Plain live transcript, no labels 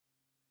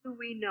Do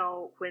we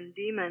know when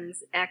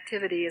demons'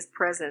 activity is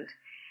present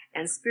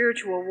and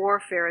spiritual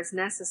warfare is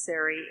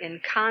necessary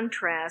in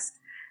contrast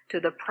to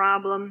the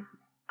problem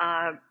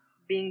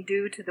being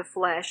due to the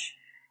flesh,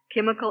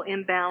 chemical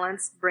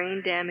imbalance,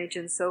 brain damage,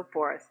 and so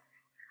forth?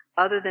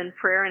 Other than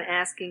prayer and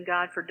asking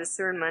God for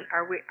discernment,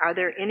 are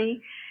there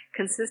any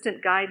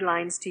consistent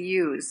guidelines to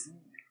use?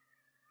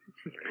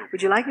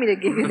 Would you like me to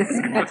give you this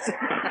question?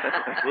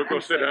 We'll go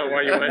sit down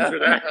while you answer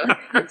that.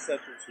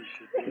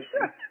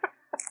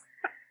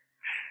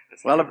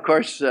 Well, of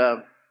course,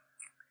 the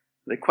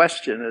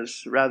question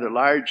is rather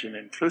large and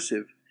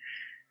inclusive.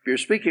 If you're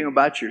speaking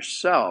about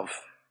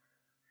yourself,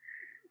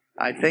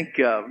 I think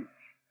the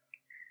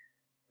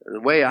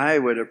way I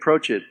would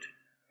approach it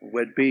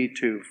would be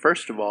to,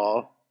 first of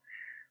all,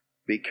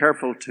 be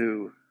careful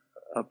to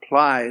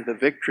apply the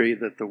victory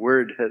that the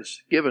Word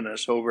has given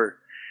us over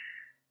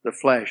the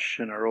flesh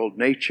and our old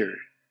nature.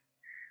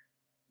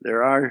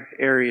 There are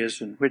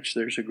areas in which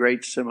there's a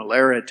great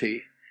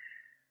similarity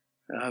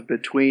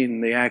between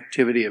the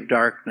activity of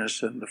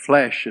darkness and the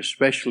flesh,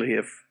 especially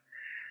if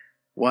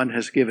one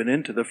has given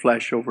into the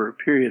flesh over a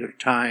period of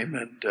time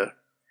and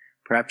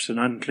perhaps an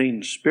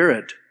unclean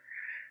spirit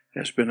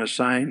has been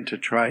assigned to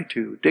try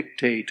to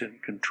dictate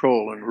and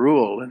control and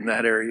rule in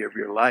that area of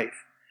your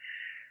life.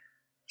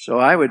 So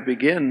I would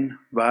begin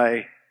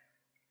by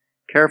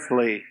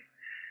carefully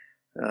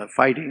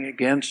fighting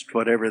against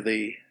whatever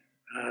the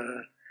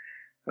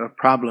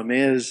problem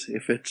is,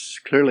 if it's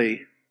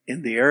clearly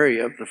in the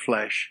area of the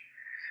flesh.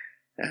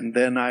 And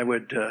then I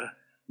would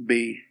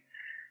be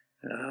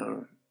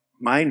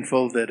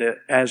mindful that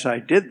as I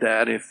did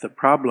that, if the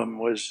problem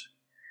was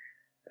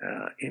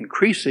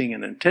increasing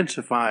and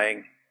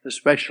intensifying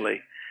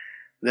especially,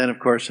 then of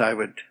course I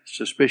would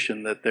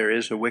suspicion that there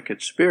is a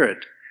wicked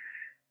spirit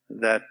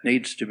that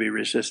needs to be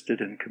resisted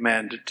and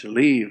commanded to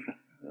leave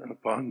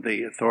upon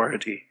the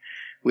authority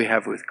we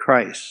have with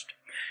Christ.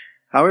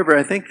 However,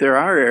 I think there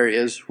are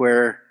areas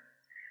where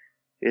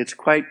it's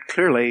quite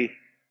clearly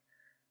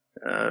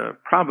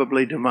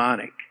probably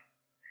demonic.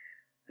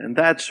 And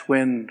that's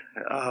when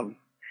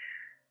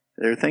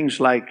there are things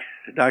like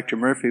Dr.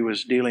 Murphy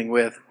was dealing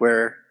with,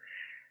 where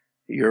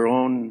your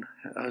own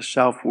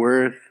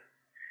self-worth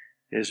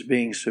is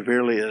being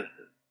severely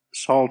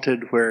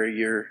assaulted, where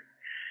you're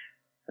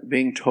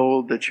being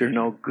told that you're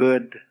no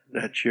good,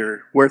 that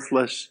you're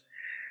worthless,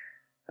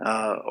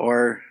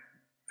 or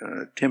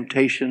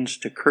temptations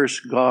to curse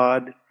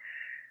God,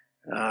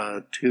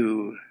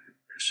 to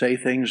say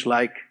things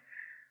like,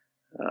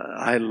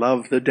 I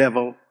love the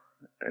devil.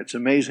 It's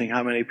amazing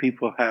how many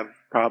people have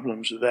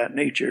problems of that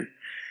nature.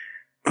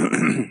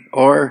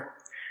 Or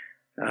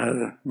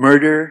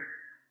murder,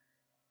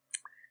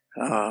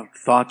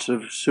 thoughts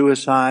of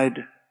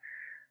suicide.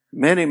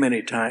 Many,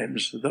 many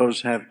times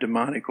those have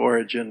demonic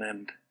origin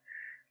and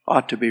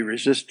ought to be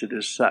resisted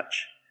as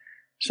such.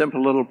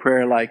 Simple little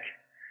prayer like,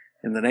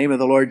 in the name of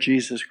the Lord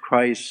Jesus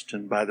Christ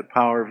and by the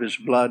power of His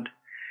blood,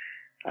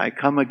 I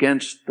come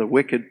against the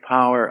wicked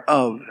power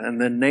of,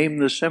 and then name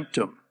the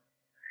symptom.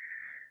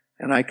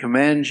 And I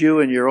command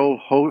you and your old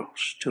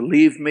host to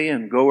leave me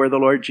and go where the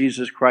Lord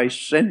Jesus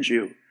Christ sends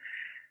you.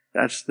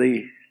 That's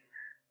the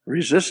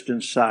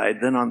resistance side.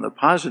 Then on the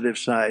positive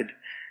side,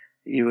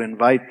 you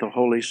invite the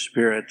Holy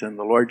Spirit and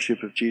the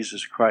Lordship of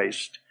Jesus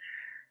Christ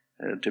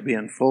to be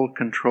in full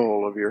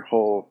control of your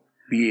whole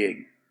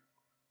being.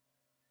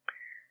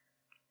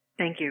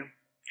 Thank you.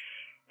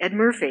 Ed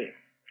Murphy,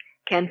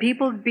 can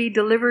people be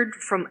delivered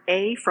from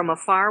A, from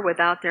afar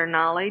without their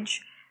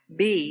knowledge?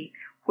 B,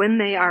 when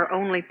they are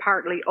only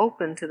partly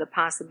open to the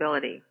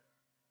possibility?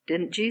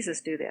 Didn't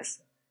Jesus do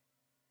this?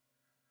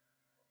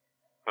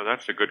 Well,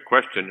 that's a good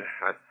question.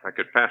 I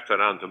could pass that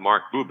on to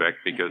Mark Bubeck,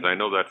 because I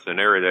know that's an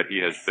area that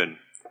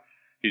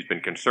he's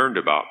been concerned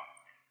about.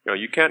 You know,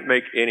 you can't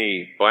make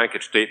any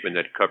blanket statement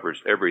that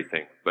covers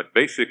everything, but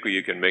basically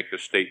you can make the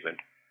statement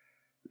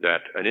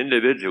that an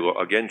individual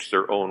against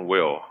their own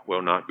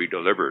will not be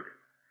delivered.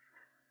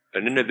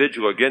 An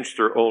individual against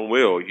their own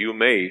will, you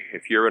may,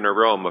 if you're in a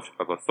realm of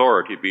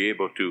authority, be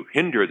able to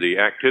hinder the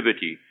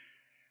activity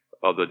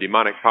of the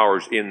demonic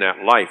powers in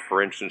that life.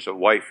 For instance, a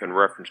wife in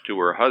reference to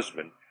her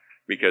husband,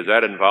 because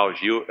that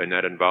involves you and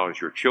that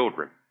involves your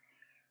children.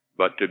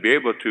 But to be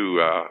able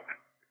to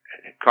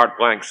carte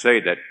blanche say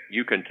that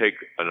you can take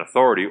an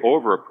authority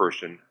over a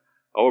person,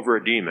 over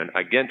a demon,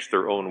 against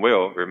their own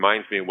will,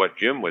 reminds me of what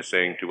Jim was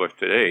saying to us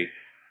today,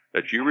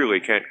 that you really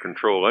can't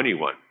control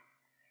anyone.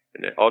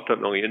 And that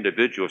ultimately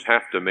individuals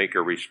have to make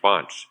a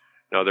response.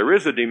 Now there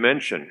is a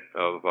dimension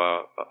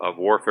of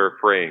warfare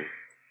praying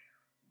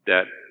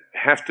that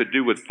has to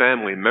do with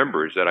family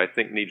members that I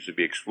think needs to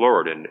be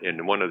explored.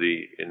 In one of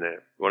the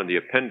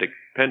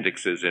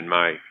appendixes in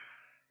my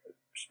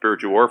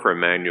spiritual warfare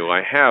manual,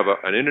 I have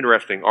an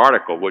interesting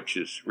article which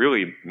is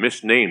really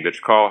misnamed. It's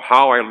called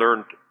 "How I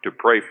Learned to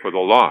Pray for the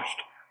Lost."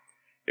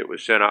 It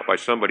was sent out by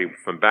somebody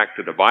from Back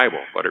to the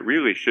Bible, but it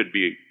really should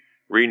be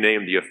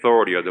renamed "The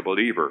Authority of the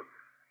Believer."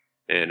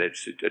 And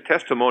it's a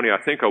testimony, I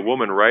think, a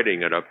woman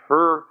writing it, of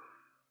her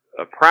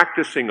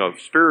practicing of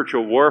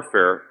spiritual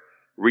warfare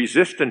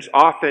resistance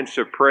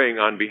offensive praying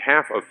on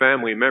behalf of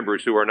family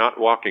members who are not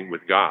walking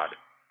with God.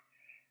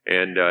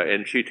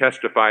 And she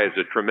testifies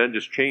the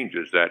tremendous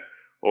changes that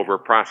over a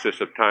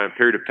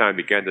period of time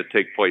began to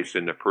take place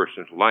in the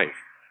person's life.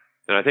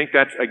 And I think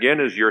that, again,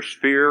 is your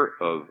sphere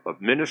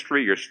of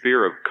ministry, your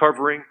sphere of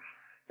covering.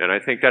 And I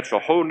think that's a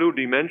whole new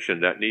dimension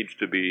that needs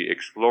to be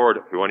explored,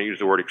 if you want to use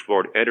the word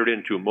explored, entered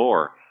into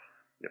more.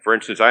 For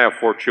instance, I have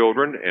 4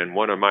 children, and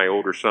one of my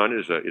older son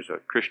is a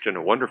Christian,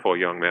 a wonderful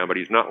young man, but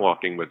he's not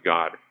walking with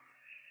God.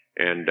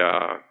 And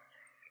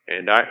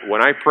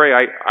when I pray,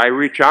 I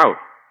reach out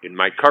in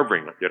my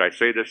covering. Did I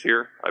say this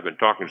here? I've been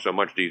talking so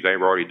much these days,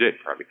 I already did,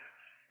 probably.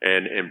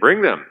 And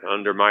bring them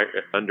under my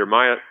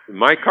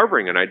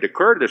covering. And I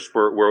declare to the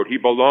spirit world, he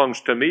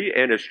belongs to me,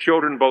 and his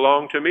children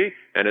belong to me,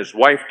 and his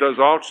wife does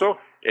also.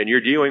 And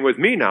you're dealing with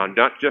me now,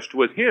 not just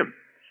with him.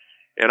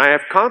 And I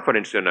have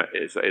confidence in it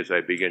as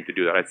I begin to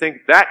do that. I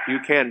think that you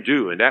can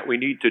do, and that we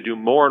need to do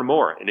more and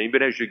more. And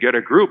even as you get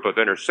a group of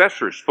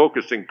intercessors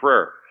focusing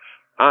prayer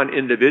on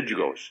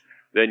individuals,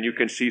 then you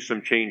can see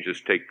some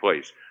changes take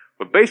place.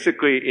 But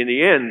basically, in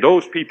the end,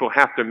 those people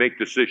have to make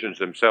decisions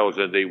themselves,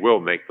 and they will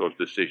make those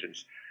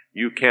decisions.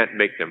 You can't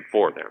make them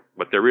for them.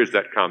 But there is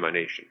that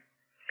combination.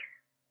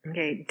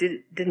 Okay,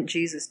 didn't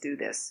Jesus do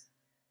this?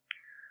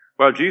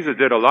 Well, Jesus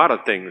did a lot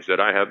of things that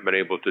I haven't been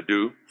able to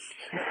do.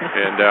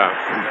 And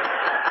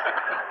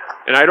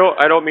I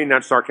don't mean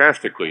that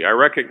sarcastically. I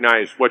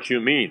recognize what you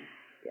mean.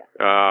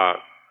 Yeah.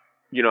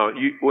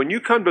 When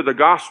you come to the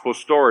gospel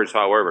stories,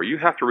 however, you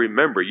have to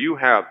remember you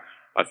have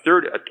a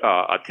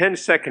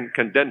 10-second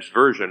condensed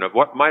version of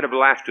what might have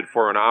lasted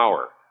for an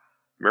hour.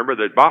 Remember,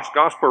 the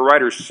gospel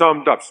writers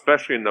summed up,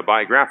 especially in the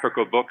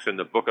biographical books in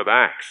the book of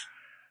Acts,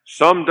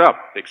 summed up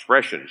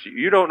expressions.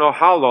 You don't know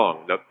how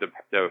long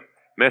the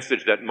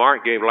message that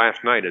Mark gave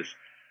last night is.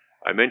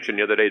 I mentioned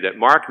the other day that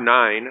Mark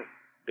 9,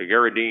 the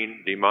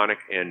Gadarene demonic,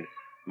 and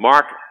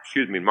Mark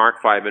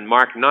 5 and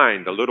Mark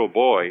 9, the little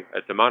boy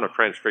at the Mount of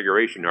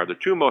Transfiguration, are the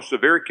 2 most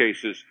severe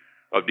cases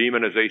of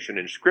demonization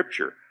in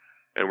Scripture.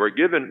 And we're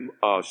given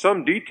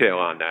some detail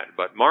on that.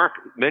 But Mark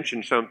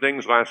mentioned some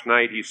things last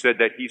night he said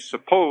that he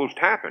supposed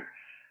happened.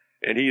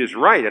 And he is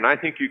right. And I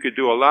think you could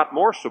do a lot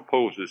more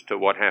supposes to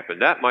what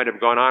happened. That might have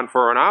gone on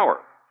for an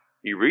hour.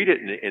 You read it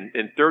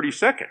in 30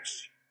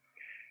 seconds.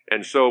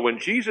 And so when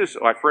Jesus,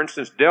 like for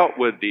instance, dealt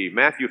with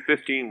Matthew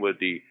 15 with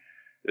the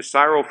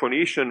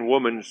Syrophoenician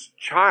woman's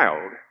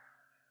child,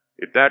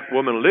 if that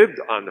woman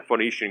lived on the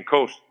Phoenician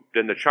coast,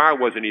 then the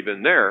child wasn't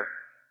even there.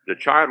 The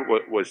child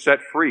was set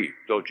free,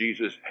 though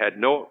Jesus had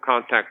no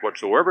contact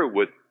whatsoever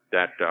with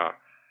that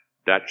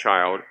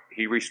child.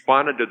 He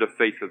responded to the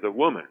faith of the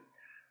woman.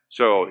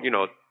 So,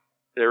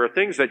 there are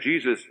things that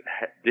Jesus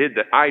did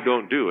that I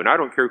don't do, and I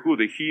don't care who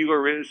the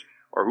healer is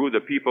or who the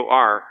people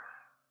are,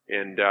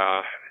 and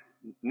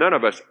none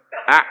of us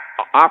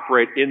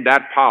operate in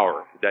that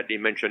power, that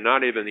dimension.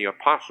 Not even the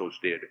apostles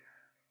did.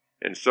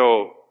 And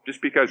so,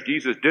 just because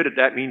Jesus did it,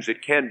 that means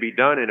it can be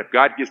done, and if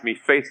God gives me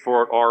faith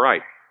for it, all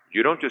right.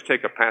 You don't just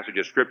take a passage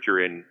of Scripture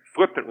and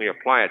flippantly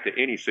apply it to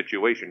any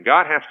situation.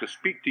 God has to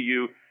speak to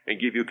you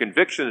and give you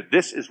conviction that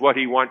this is what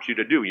he wants you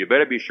to do. You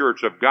better be sure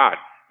it's of God.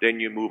 Then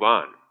you move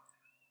on.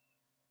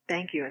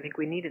 Thank you. I think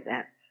we needed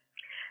that.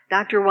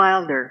 Dr.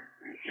 Wilder,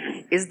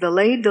 is the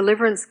lay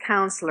deliverance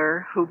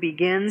counselor who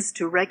begins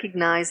to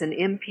recognize an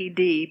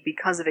MPD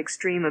because of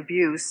extreme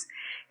abuse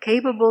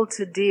capable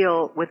to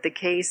deal with the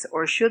case,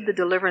 or should the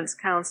deliverance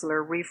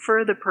counselor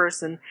refer the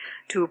person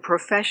to a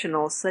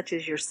professional such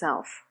as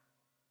yourself?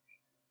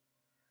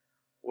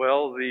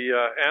 Well,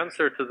 the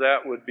answer to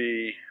that would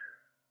be,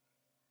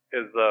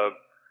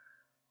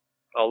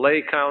 a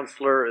lay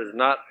counselor is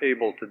not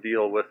able to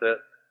deal with it,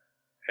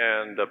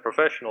 and a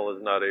professional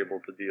is not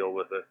able to deal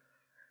with it.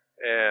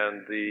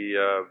 And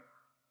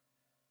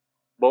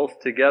both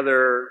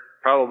together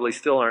probably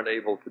still aren't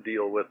able to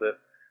deal with it.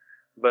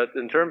 But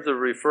in terms of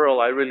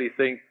referral, I really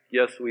think,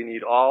 yes, we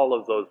need all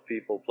of those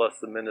people plus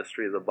the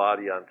ministry of the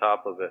body on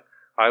top of it.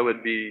 I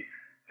would be,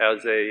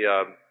 as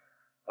a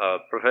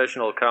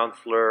professional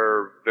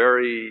counselor,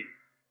 very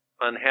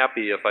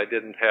unhappy if I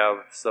didn't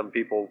have some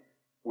people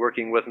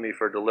working with me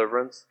for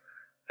deliverance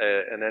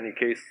in any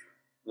case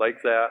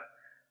like that.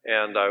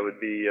 And I would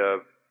be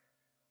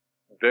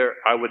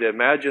I would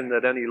imagine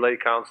that any lay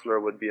counselor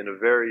would be in a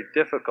very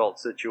difficult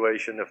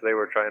situation if they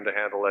were trying to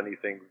handle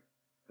anything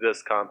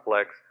this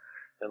complex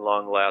and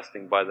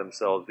long-lasting by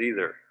themselves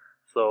either.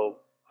 So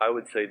I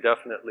would say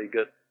definitely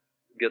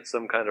get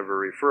some kind of a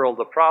referral.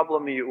 The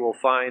problem you will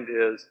find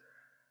is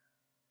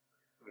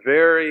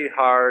very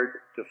hard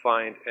to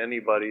find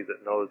anybody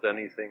that knows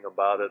anything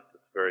about it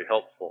that's very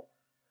helpful.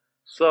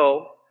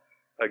 So,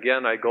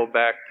 again, I go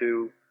back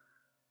to,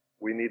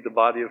 we need the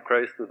body of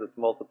Christ with its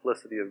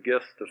multiplicity of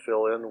gifts to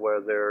fill in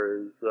where there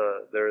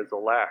is a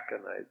lack,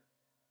 and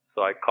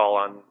so I call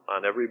on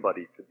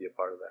everybody to be a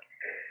part of that.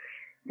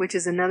 Which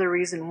is another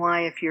reason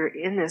why, if you're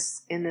in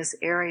this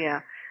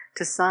area,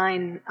 to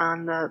sign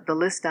on the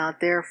list out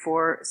there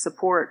for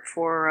support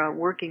for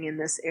working in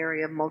this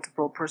area of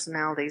multiple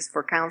personalities,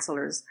 for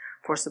counselors,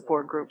 for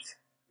support groups.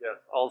 Yes.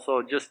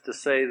 Also, just to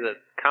say that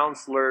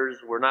counselors,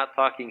 we're not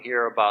talking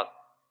here about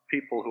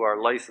people who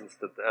are licensed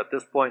at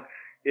this point.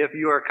 If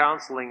you are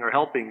counseling or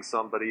helping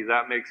somebody,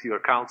 that makes you a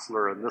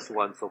counselor in this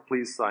one, so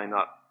please sign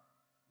up.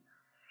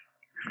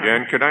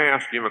 Jan, could I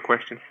ask you a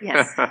question?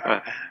 Yes.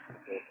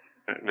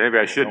 Maybe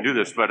I shouldn't do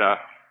this, but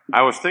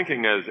I was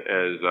thinking as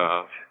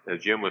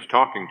Jim was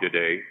talking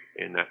today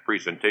in that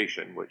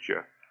presentation, which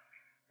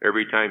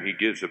every time he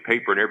gives a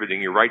paper and everything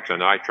he writes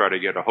on, I try to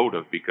get a hold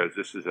of, because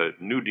this is a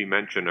new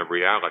dimension of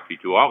reality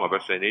to all of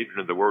us, and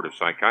even in the world of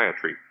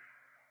psychiatry.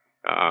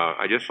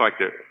 I just like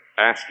to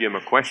ask him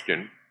a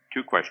question,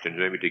 two questions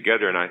maybe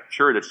together, and I'm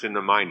sure that's in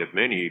the mind of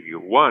many of you.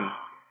 One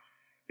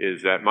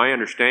is that my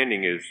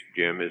understanding is,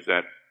 Jim, is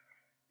that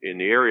in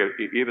the area,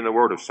 even the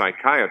world of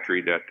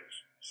psychiatry, that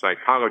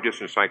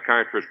psychologists and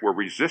psychiatrists were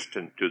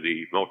resistant to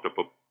the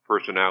multiple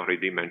personality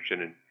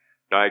dimension and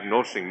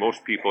diagnosing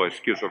most people as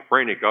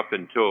schizophrenic up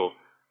until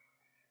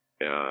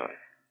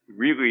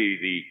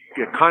really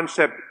the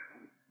concept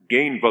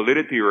gained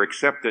validity or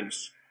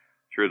acceptance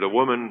through the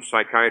woman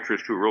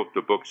psychiatrist who wrote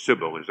the book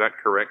Sybil. Is that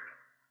correct?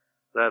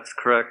 That's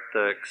correct,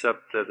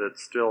 except that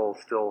it's still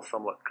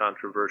somewhat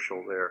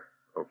controversial there.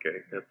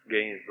 Okay. It's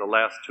gained, the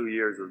last 2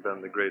 years has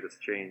been the greatest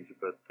change,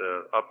 but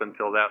up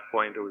until that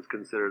point it was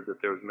considered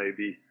that there was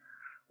maybe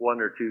 1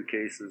 or 2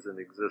 cases in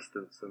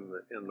existence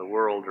in the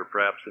world, or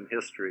perhaps in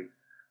history.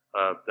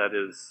 That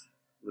is,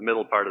 the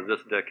middle part of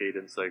this decade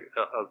in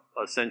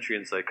a century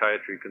in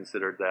psychiatry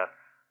considered that.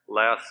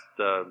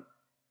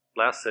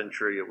 Last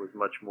century it was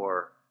much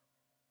more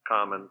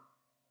common,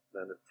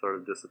 then it sort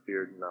of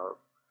disappeared, and now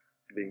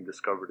it's being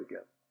discovered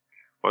again.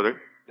 Well,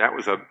 that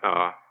was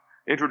a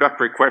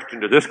introductory question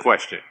to this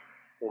question.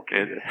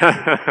 Okay.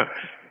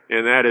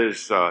 And that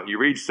is, you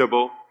read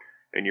Sybil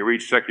and you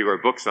read secular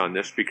books on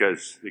this,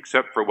 because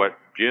except for what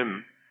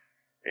Jim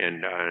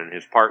and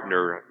his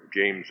partner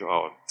James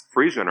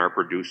Friesen are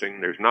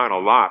producing, there's not a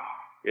lot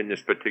in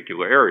this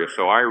particular area.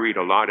 So I read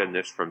a lot in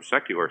this from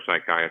secular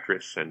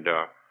psychiatrists, and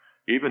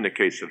even the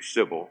case of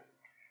Sybil.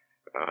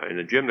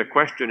 And Jim, the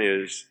question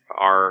is,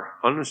 are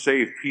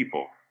unsaved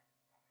people,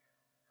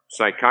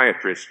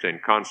 psychiatrists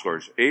and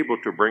counselors, able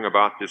to bring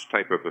about this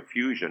type of a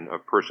fusion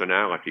of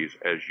personalities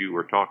as you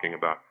were talking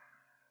about?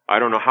 I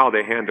don't know how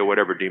they handle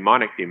whatever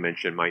demonic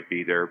dimension might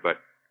be there, but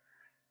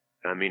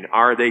I mean,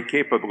 are they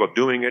capable of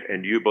doing it,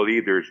 and do you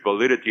believe there's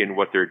validity in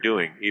what they're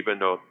doing, even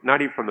though,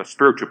 not even from the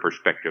spiritual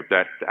perspective,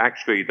 that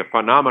actually the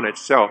phenomenon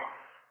itself,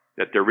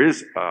 that there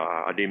is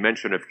a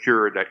dimension of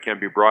cure that can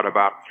be brought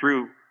about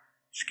through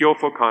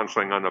skillful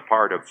counseling on the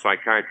part of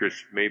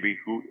psychiatrists maybe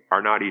who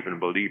are not even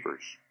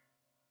believers?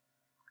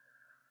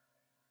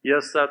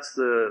 Yes, that's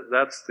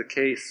the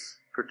case,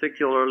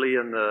 particularly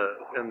in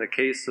the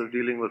case of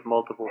dealing with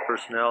multiple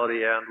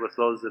personality and with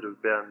those that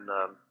have been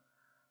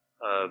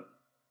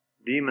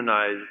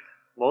demonized.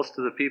 Most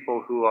of the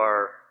people who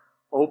are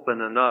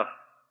open enough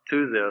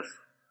to this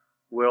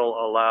will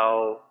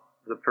allow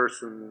the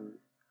person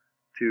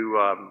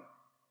to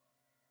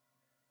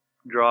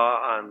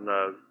draw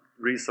on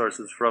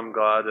resources from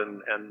God,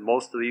 and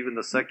most of even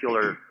the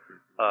secular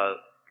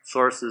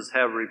sources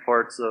have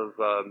reports of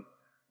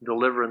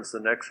deliverance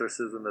and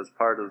exorcism as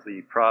part of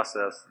the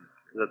process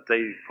that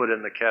they put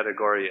in the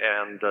category.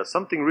 And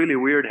something really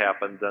weird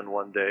happened then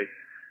one day,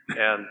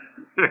 and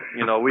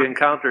we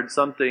encountered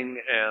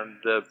something,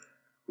 and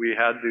we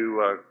had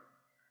to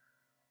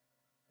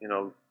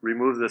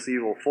remove this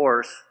evil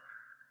force.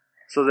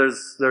 So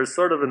there's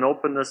sort of an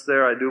openness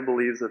there. I do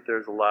believe that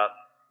there's a lot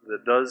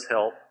that does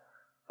help.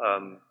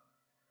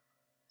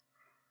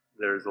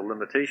 There's a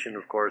limitation,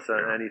 of course,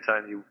 any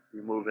time you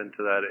move into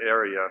that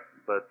area,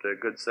 but a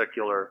good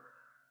secular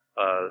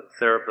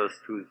therapist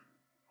who's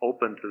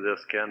open to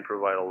this can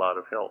provide a lot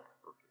of help.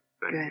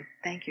 Good,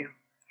 thank you.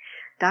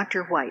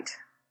 Dr. White,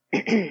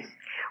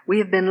 we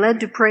have been led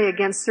to pray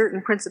against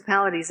certain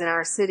principalities in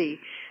our city.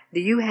 Do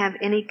you have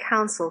any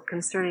counsel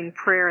concerning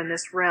prayer in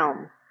this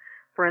realm?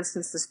 For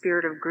instance, the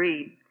spirit of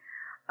greed.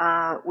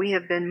 We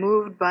have been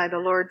moved by the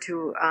Lord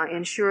to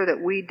ensure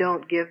that we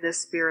don't give this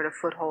spirit a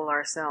foothold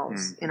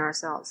in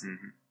ourselves.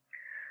 Mm-hmm.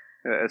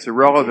 It's a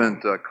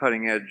relevant,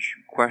 cutting-edge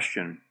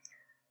question,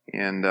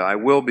 and I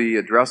will be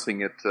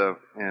addressing it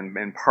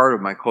in part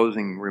of my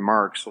closing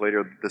remarks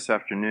later this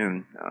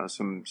afternoon.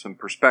 Some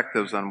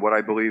perspectives on what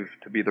I believe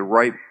to be the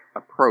right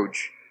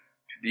approach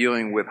to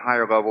dealing with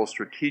higher-level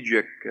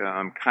strategic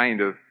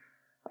kind of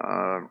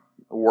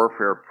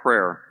warfare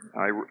prayer.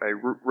 I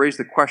raised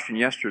the question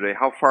yesterday,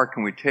 how far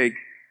can we take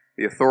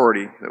the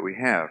authority that we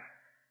have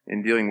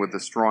in dealing with the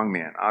strong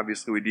man?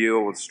 Obviously, we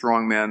deal with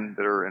strong men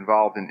that are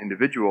involved in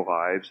individual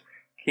lives.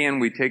 Can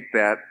we take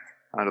that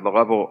onto the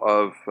level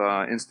of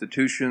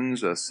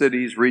institutions,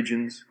 cities,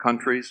 regions,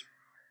 countries?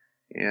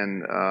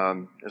 And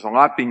there's a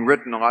lot being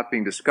written, a lot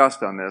being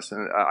discussed on this.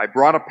 And I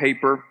brought a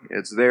paper.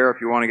 It's there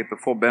if you want to get the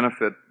full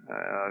benefit,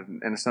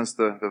 in a sense,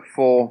 the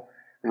full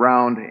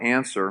round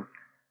answer.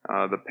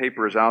 The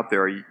paper is out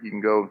there. You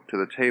can go to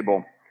the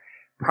table.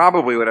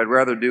 Probably what I'd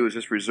rather do is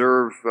just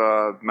reserve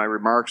my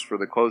remarks for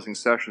the closing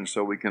session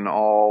so we can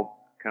all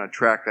kind of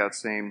track that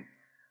same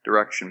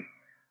direction.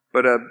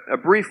 But a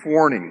brief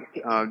warning,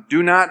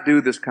 do not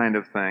do this kind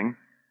of thing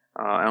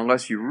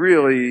unless you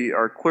really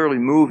are clearly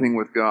moving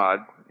with God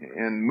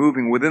and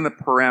moving within the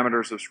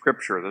parameters of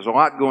Scripture. There's a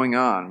lot going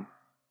on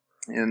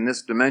in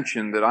this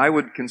dimension that I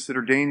would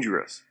consider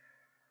dangerous.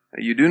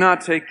 You do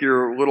not take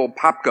your little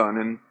pop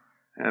gun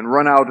and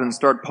run out and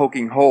start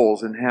poking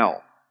holes in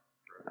hell.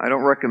 I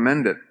don't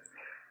recommend it.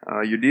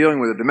 You're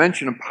dealing with a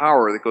dimension of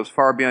power that goes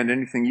far beyond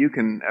anything you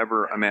can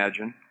ever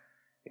imagine.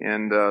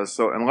 And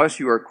so unless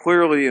you are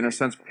clearly, in a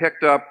sense,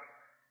 picked up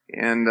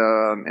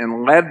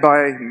and led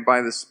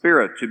by the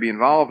Spirit to be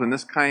involved in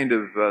this kind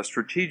of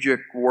strategic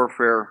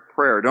warfare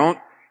prayer, don't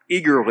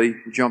eagerly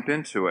jump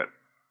into it.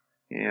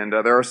 And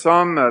there are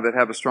some that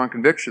have a strong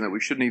conviction that we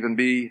shouldn't even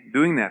be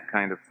doing that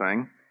kind of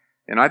thing.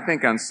 And I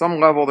think on some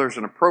level there's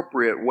an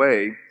appropriate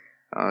way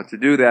to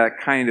do that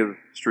kind of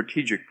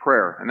strategic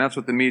prayer. And that's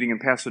what the meeting in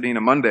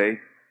Pasadena Monday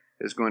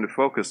is going to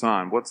focus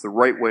on. What's the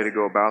right way to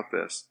go about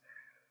this?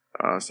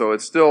 So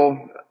it's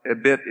still a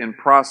bit in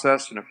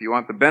process, and if you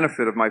want the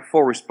benefit of my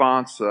full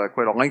response,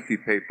 quite a lengthy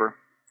paper,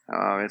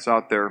 it's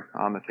out there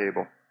on the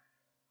table.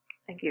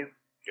 Thank you.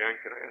 Jan,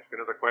 can I ask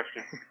another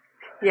question?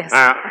 Yes.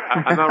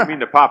 I don't mean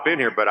to pop in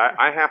here, but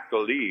I have to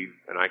leave,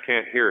 and I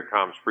can't hear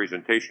Tom's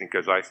presentation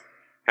because I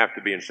have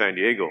to be in San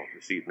Diego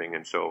this evening,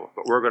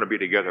 but we're going to be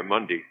together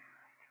Monday.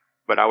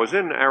 But I was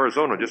in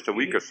Arizona just a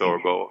week or so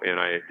ago,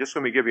 and just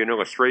let me give you an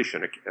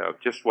illustration of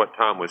just what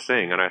Tom was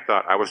saying, and I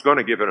thought I was going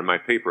to give it in my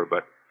paper,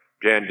 but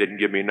Jan didn't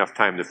give me enough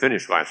time to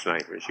finish last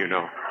night, as you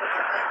know.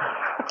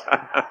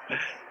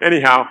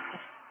 Anyhow,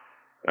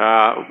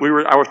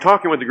 I was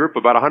talking with a group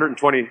of about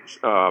 120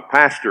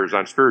 pastors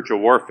on spiritual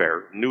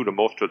warfare, new to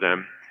most of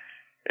them,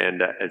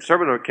 and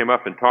several of them came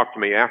up and talked to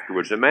me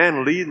afterwards. The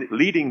man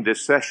leading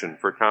this session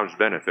for Tom's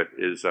benefit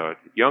is a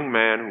young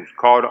man who's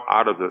called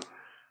out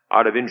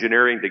of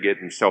engineering to get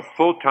himself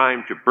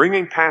full-time to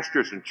bringing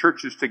pastors and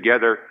churches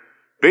together,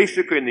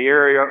 basically in the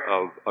area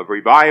of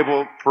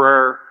revival,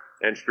 prayer,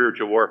 and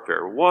spiritual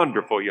warfare.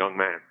 Wonderful young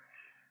man.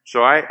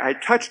 So I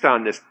touched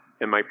on this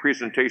in my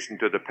presentation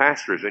to the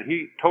pastors, and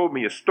he told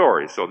me a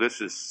story, so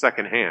this is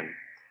secondhand.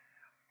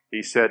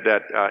 He said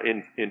that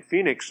in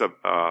Phoenix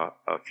a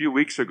few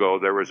weeks ago,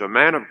 there was a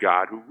man of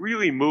God who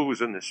really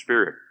moves in the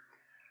Spirit,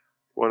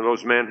 one of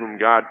those men whom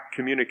God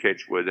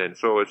communicates with. And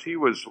so as he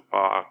was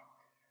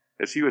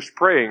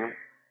praying,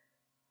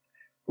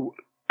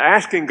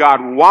 asking God,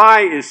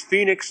 why is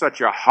Phoenix such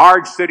a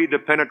hard city to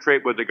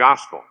penetrate with the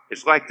gospel?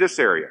 It's like this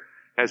area.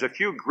 Has a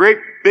few great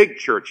big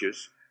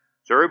churches,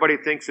 so everybody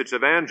thinks it's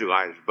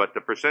evangelized, but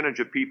the percentage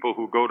of people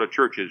who go to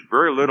church is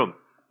very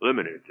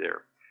limited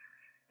there.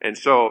 And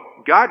so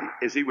God,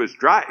 as he was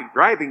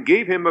driving,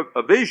 gave him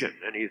a vision,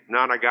 and he's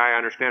not a guy, I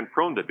understand,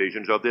 prone to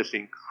visions, of this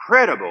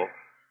incredible,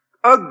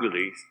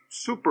 ugly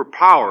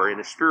superpower in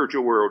the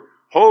spiritual world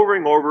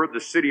hovering over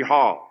the city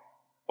hall,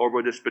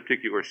 over this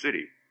particular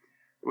city.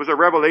 It was a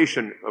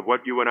revelation of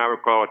what you and I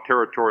would call a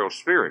territorial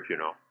spirit, you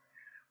know.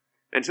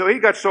 And so he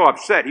got so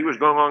upset, he was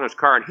going along his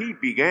car, and he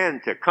began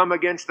to come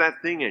against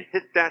that thing and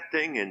hit that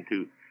thing and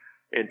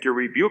to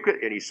rebuke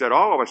it. And he said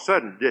all of a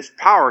sudden this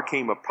power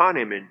came upon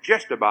him and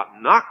just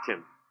about knocked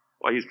him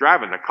while he's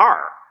driving the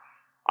car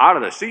out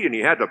of the seat, and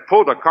he had to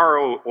pull the car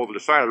over the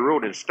side of the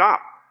road and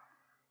stop.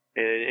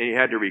 And he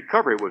had to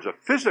recover. It was a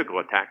physical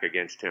attack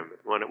against him.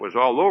 When it was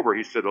all over,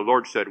 he said, the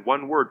Lord said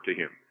one word to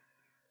him.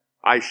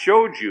 I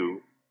showed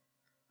you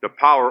the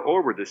power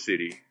over the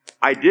city.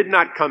 I did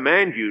not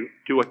command you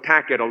to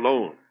attack it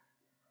alone.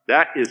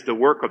 That is the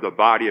work of the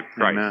body of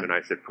Christ. Amen. And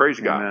I said, praise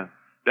God. Amen.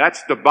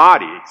 That's the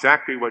body,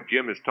 exactly what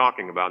Jim is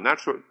talking about. And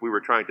that's what we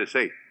were trying to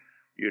say.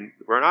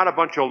 We're not a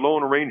bunch of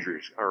lone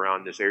rangers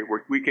around this area.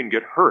 We can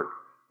get hurt,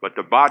 but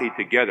the body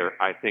together,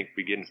 I think,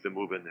 begins to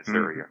move in this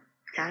area.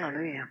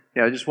 Hallelujah.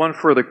 Yeah, just one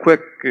further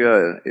quick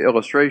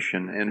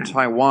illustration. In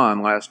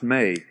Taiwan last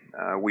May,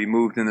 we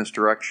moved in this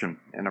direction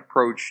and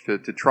approached to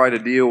try to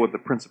deal with the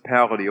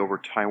principality over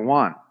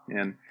Taiwan.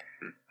 And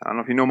I don't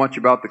know if you know much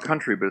about the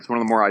country, but it's one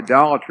of the more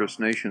idolatrous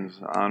nations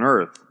on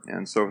earth.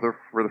 And so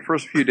for the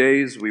first few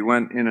days, we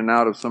went in and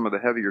out of some of the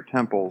heavier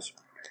temples,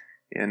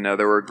 and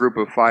there were a group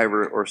of 5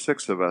 or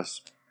 6 of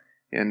us.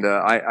 And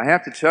I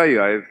have to tell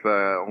you, I've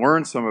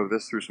learned some of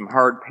this through some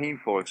hard,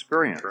 painful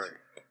experience. Right.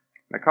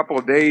 A couple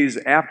of days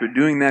after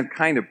doing that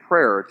kind of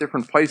prayer at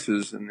different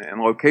places and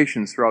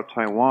locations throughout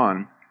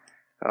Taiwan,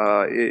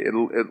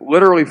 it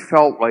literally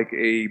felt like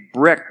a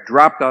brick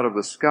dropped out of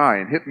the sky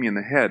and hit me in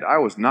the head. I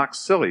was knocked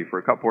silly for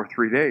a couple or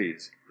 3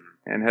 days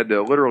and had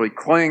to literally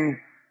cling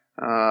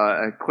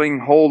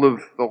hold of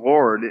the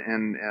Lord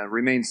and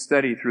remain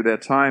steady through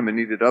that time, and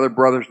needed other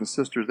brothers and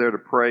sisters there to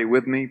pray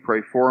with me, pray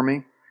for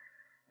me.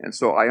 And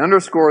so I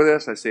underscore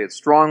this. I say it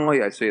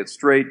strongly. I say it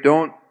straight.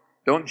 Don't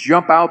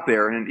jump out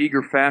there in an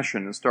eager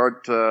fashion and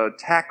start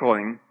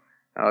tackling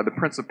the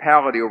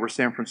principality over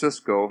San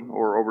Francisco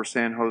or over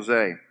San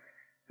Jose.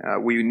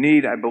 We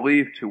need, I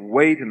believe, to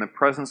wait in the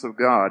presence of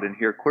God and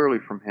hear clearly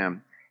from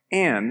Him.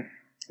 And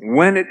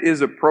when it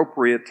is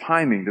appropriate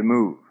timing to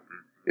move,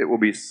 it will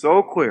be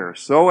so clear,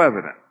 so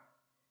evident.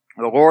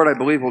 The Lord, I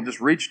believe, will just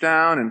reach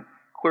down and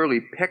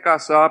clearly pick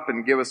us up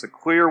and give us a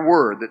clear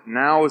word that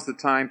now is the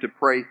time to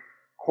pray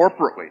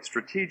corporately,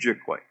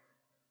 strategically.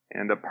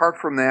 And apart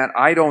from that,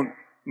 I don't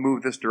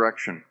move this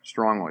direction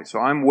strongly. So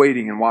I'm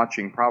waiting and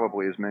watching,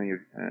 probably as many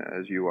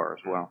as you are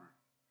as well.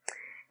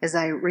 As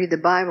I read the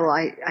Bible,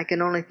 I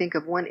can only think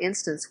of one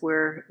instance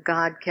where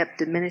God kept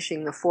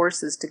diminishing the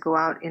forces to go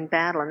out in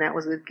battle, and that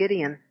was with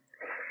Gideon.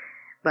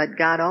 But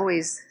God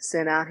always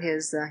sent out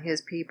his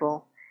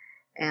people,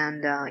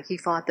 and he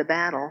fought the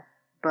battle.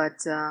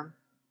 But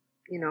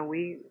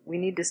we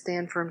need to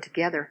stand firm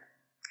together.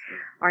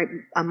 All right,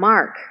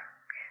 Mark.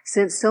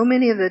 Since so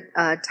many of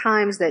the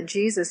times that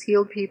Jesus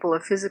healed people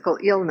of physical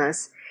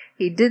illness,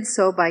 he did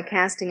so by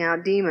casting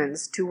out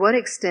demons. To what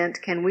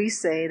extent can we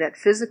say that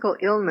physical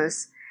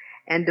illness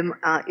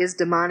is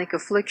demonic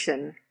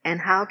affliction?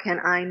 And how can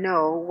I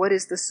know what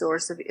is the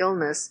source of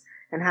illness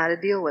and how to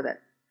deal with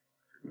it?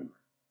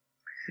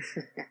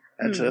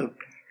 That's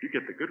You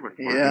get the good one.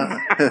 yeah.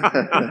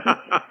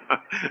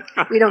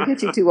 We don't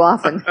get you too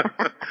often.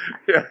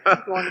 Yeah.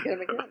 You want to get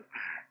them again?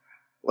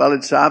 Well,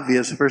 it's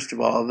obvious, first of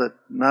all, that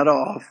not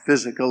all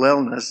physical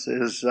illness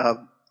is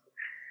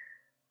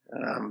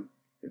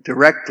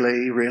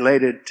directly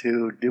related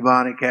to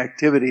demonic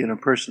activity in a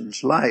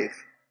person's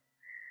life.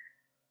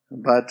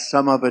 But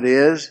some of it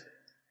is.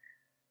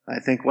 I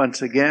think,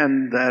 once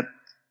again, that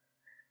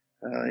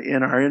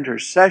in our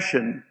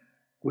intercession,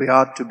 we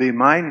ought to be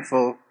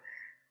mindful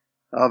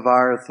of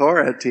our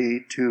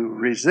authority to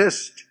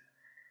resist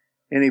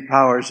any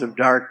powers of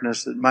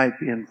darkness that might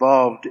be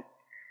involved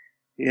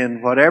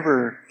in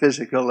whatever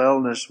physical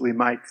illness we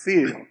might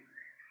feel.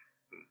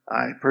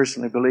 I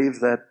personally believe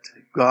that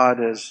God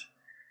has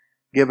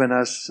given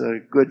us a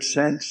good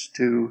sense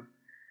to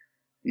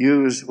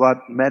use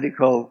what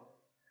medical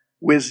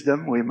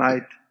wisdom we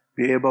might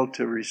be able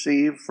to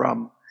receive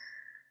from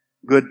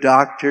good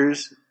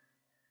doctors,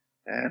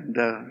 and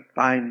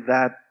find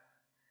that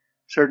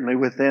certainly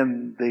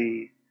within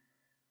the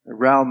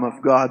realm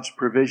of God's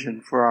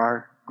provision for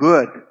our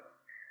good.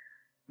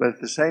 But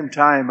at the same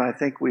time, I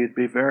think we'd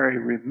be very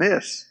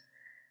remiss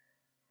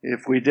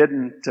if we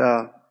didn't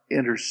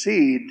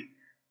intercede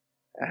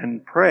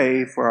and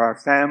pray for our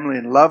family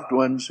and loved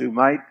ones who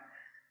might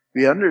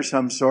be under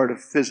some sort of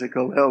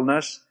physical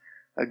illness,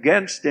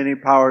 against any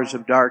powers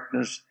of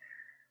darkness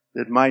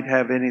that might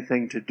have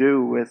anything to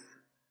do with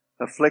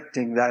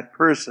afflicting that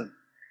person.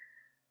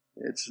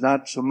 It's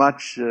not so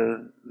much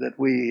that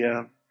we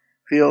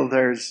feel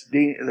there's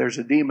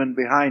a demon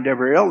behind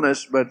every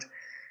illness, but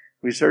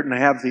we certainly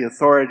have the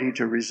authority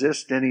to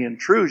resist any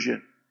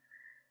intrusion.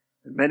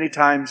 And many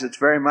times it's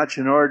very much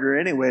in order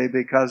anyway,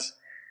 because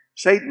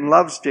Satan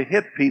loves to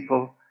hit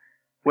people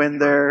when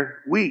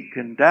they're weak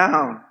and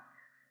down,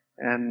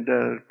 and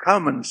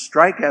come and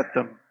strike at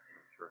them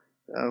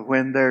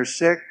when they're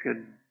sick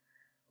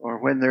or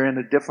when they're in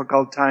a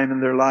difficult time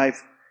in their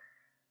life.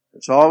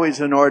 It's always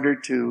in order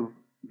to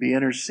be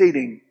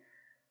interceding.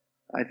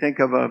 I think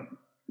of a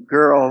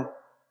girl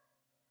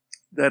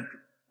that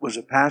was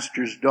a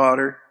pastor's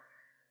daughter.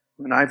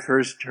 When I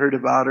first heard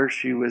about her,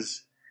 she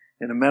was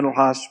in a mental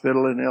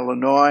hospital in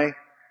Illinois,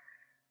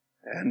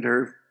 and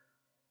her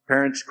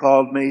parents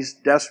called me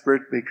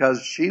desperate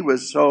because she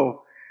was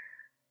so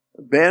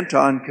bent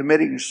on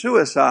committing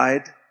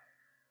suicide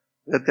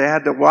that they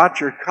had to watch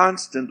her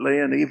constantly,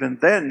 and even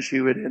then she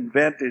would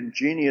invent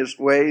ingenious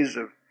ways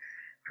of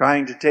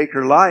trying to take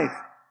her life.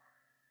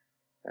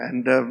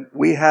 And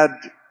we had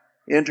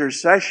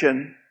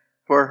intercession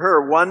for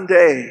her one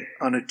day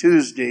on a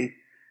Tuesday.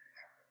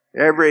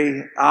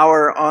 Every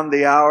hour on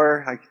the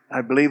hour,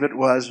 I believe it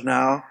was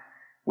now,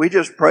 we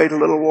just prayed a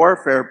little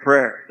warfare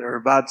prayer. There were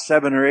about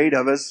 7 or 8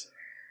 of us,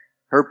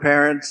 her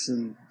parents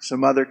and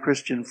some other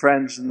Christian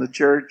friends in the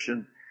church,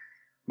 and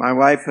my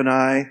wife and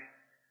I.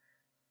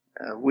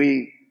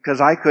 Because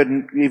I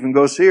couldn't even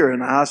go see her in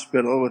the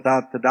hospital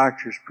without the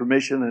doctor's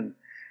permission, and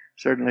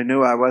certainly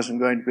knew I wasn't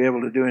going to be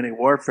able to do any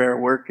warfare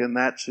work in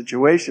that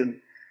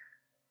situation.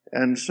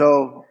 And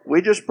so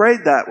we just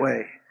prayed that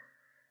way.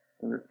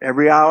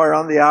 Every hour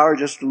on the hour,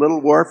 just a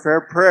little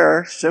warfare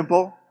prayer,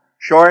 simple,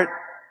 short.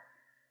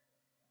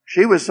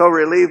 She was so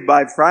relieved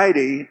by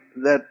Friday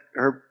that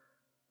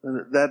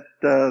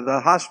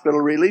the hospital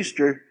released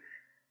her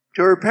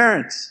to her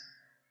parents.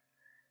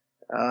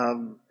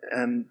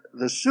 And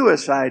the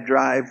suicide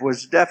drive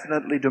was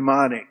definitely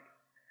demonic.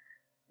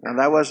 Now,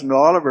 that wasn't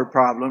all of her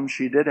problems.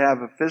 She did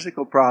have a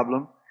physical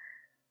problem,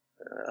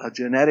 a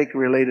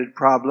genetic-related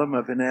problem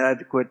of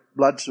inadequate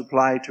blood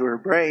supply to her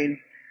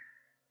brain.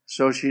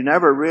 So she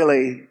never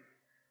really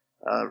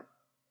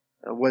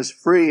was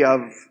free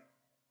of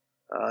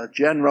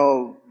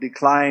general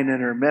decline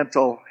in her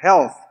mental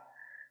health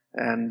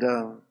and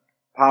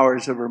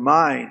powers of her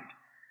mind.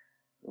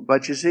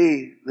 But you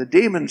see, the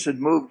demons had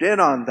moved in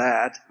on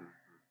that,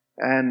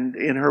 and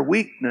in her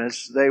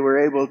weakness, they were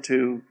able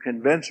to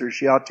convince her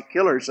she ought to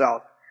kill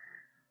herself.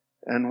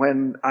 And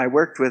when I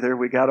worked with her,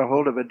 we got a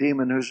hold of a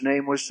demon whose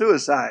name was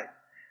suicide.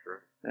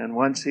 And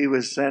once he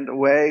was sent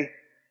away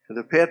to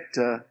the pit,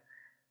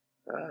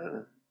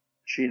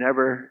 she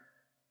never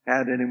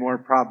had any more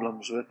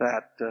problems with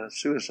that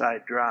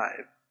suicide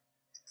drive.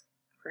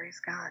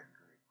 Praise God.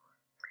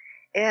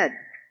 Ed,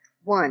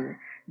 1.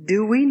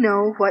 Do we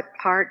know what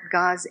part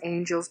God's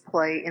angels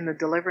play in the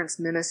deliverance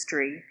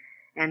ministry?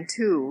 And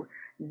 2,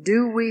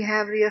 do we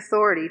have the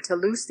authority to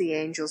loose the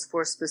angels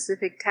for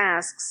specific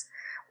tasks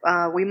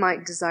we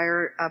might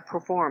desire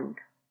performed?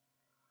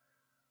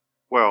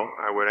 Well,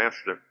 I would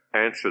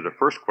answer the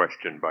first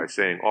question by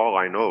saying all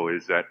I know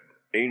is that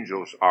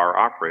angels are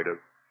operative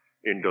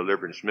in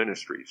deliverance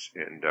ministries.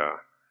 And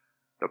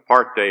the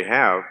part they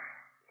have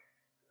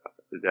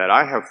that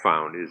I have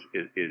found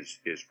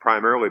is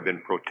primarily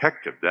been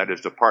protective. That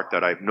is the part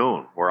that I've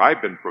known, where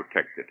I've been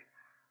protected,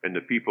 and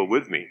the people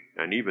with me,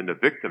 and even the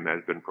victim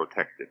has been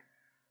protected.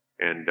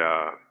 And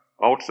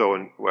also,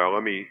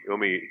 let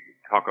me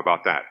talk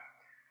about that.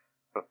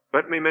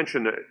 Let me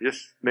mention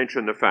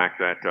the fact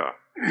that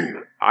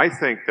I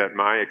think that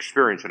my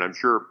experience, and I'm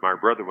sure my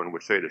brethren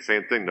would say the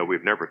same thing, though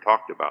we've never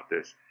talked about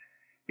this,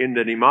 in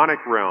the demonic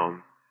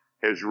realm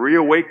has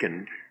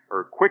reawakened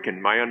or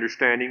quickened my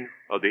understanding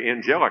of the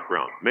angelic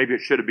realm. Maybe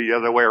it should be the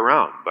other way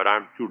around, but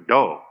I'm too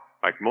dull,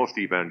 like most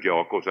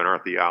evangelicals in our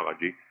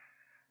theology.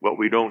 What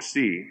we don't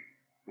see,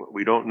 what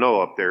we don't know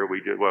up there,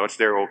 it's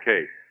there,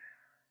 okay.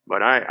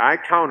 But I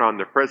count on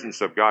the presence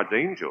of God's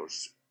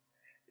angels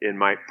in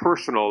my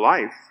personal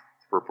life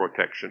for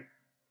protection,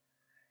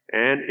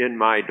 and in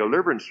my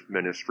deliverance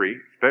ministry,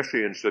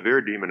 especially in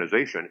severe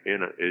demonization,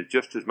 is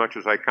just as much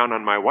as I count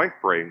on my wife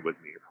praying with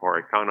me, or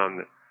I count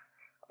on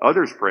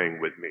others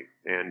praying with me.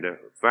 And in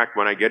fact,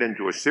 when I get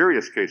into a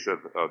serious case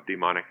of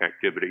demonic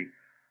activity,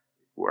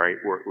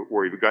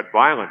 where you've got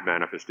violent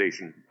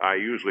manifestation, I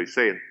usually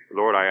say,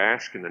 Lord, I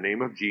ask in the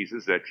name of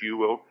Jesus that you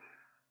will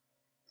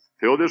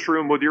fill this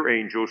room with your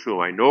angels,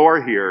 whom I know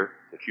are here,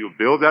 that you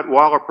build that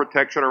wall of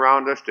protection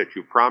around us that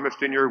you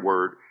promised in your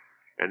word,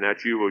 and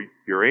that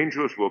your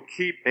angels will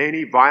keep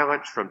any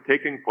violence from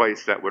taking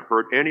place that would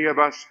hurt any of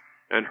us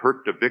and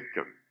hurt the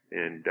victim.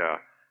 And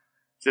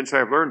since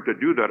I've learned to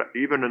do that,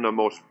 even in the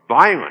most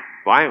violent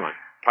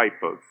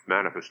type of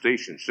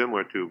manifestation,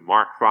 similar to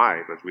Mark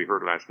 5, as we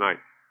heard last night,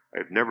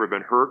 I've never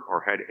been hurt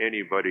or had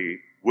anybody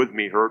with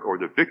me hurt or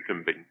the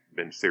victim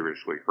been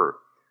seriously hurt.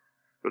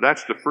 So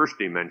that's the first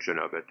dimension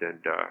of it.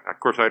 And of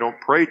course, I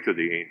don't pray to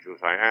the angels.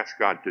 I ask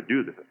God to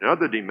do that.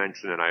 Another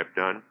dimension that I've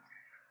done,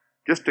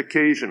 just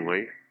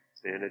occasionally,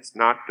 and it's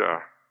not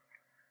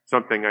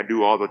something I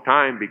do all the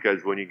time,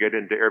 because when you get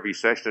into every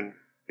session,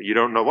 you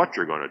don't know what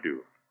you're going to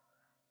do.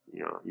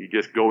 You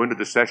just go into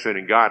the session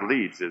and God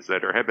leads. Is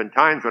that there have been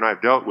times when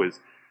I've dealt with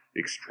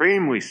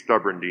extremely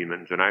stubborn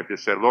demons, and I've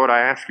just said, Lord, I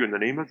ask you in the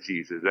name of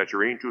Jesus that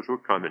your angels will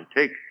come and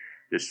take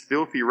this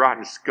filthy,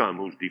 rotten scum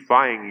who's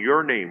defying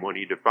your name when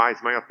he defies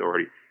my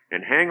authority,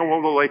 and hang him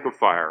over the lake of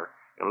fire,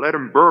 and let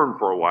him burn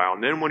for a while,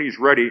 and then when he's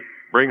ready,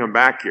 bring him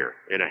back here.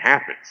 And it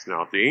happens.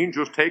 Now, if the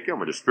angels take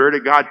him, or the Spirit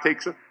of God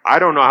takes him, I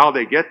don't know how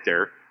they get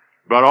there,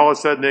 but all of a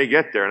sudden they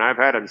get there, and I've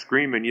had them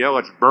scream and yell,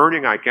 it's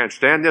burning, I can't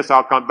stand this,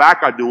 I'll come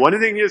back, I'll do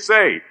anything you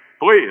say,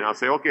 please. And I'll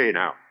say, okay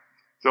now.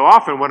 So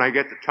often when I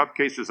get to tough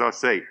cases, I'll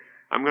say,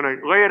 I'm going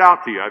to lay it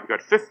out to you. I've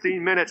got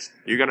 15 minutes.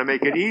 You're going to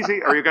make it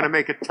easy, or you're going to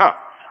make it tough.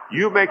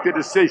 You make the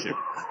decision.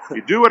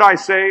 You do what I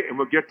say, and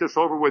we'll get this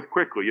over with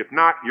quickly. If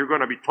not, you're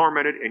going to be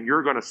tormented, and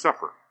you're going to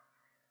suffer.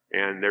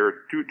 And there are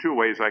two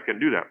ways I can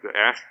do that. To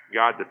ask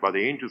God that by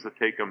the angels to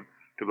take them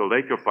to the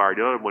lake of fire.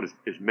 The other one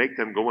is make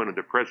them go into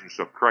the presence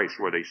of Christ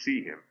where they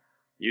see him.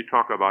 You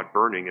talk about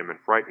burning him and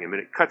frightening him,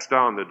 and it cuts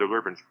down the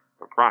deliverance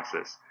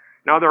process.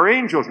 Now, there are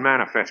angels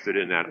manifested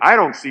in that. I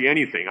don't see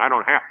anything. I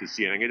don't have to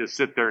see anything. I just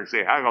sit there and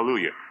say,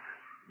 hallelujah.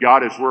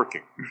 God is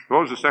working.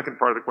 What was the second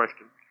part of the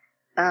question?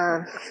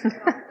 Can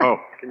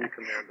you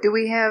command Do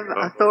we have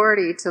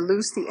authority to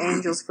loose the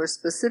angels for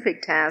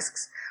specific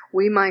tasks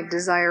we might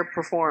desire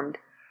performed?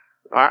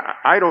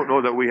 I don't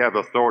know that we have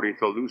authority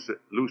to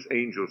loose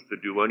angels to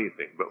do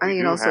anything, but I think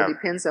it also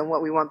depends on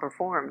what we want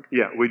performed.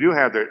 Yeah, we do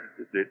have the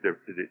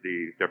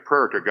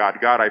prayer to God.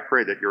 God, I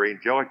pray that your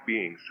angelic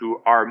beings,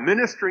 who are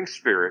ministering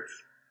spirits,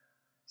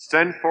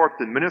 send forth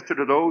to minister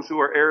to those who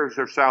are heirs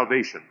of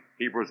salvation.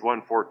 Hebrews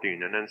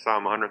 1:14, and then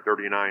Psalm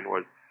 139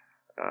 was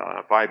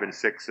 5 and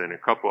 6, and a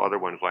couple other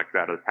ones like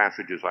that, are the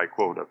passages I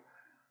quote of.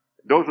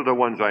 Those are the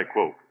ones I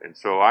quote, and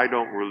so I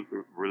don't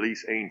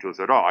release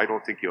angels at all. I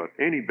don't think you have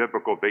any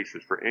biblical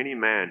basis for any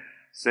man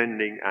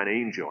sending an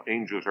angel.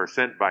 Angels are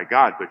sent by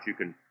God, but you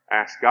can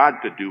ask God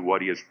to do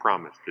what he has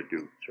promised to do.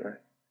 That's right.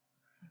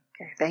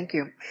 Okay, thank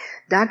you.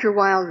 Dr.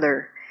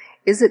 Wilder,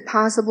 is it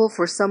possible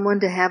for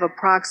someone to have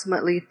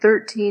approximately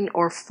 13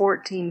 or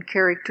 14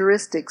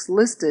 characteristics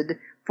listed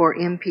for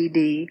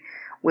MPD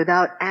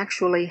without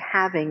actually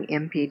having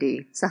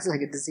MPD? Sounds like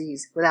a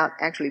disease. Without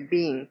actually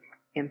being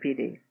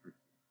MPD.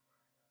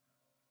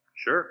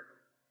 Sure.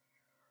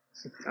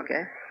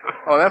 Okay.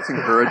 Oh, that's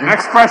encouraging.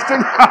 Next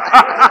question.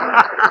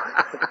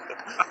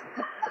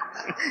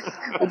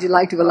 Would you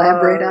like to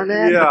elaborate on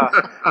that?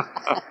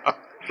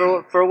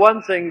 Yeah. For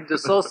one thing,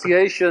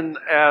 dissociation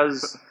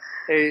as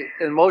an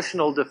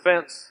emotional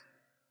defense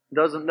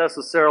doesn't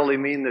necessarily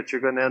mean that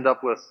you're going to end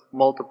up with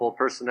multiple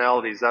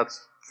personalities.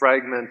 That's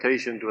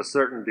fragmentation to a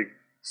certain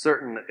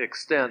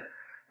extent,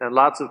 and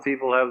lots of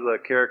people have the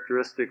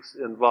characteristics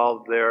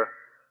involved there,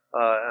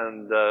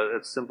 and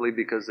it's simply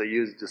because they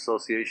use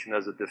dissociation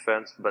as a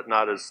defense, but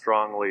not as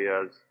strongly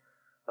as,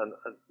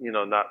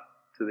 not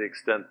to the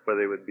extent where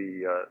they would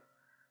be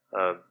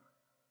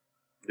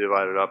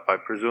divided up. I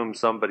presume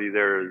somebody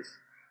there is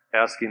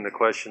asking the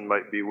question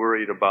might be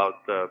worried about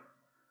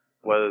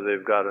whether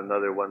they've got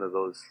another one of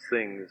those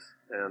things.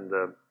 And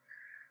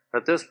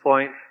at this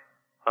point,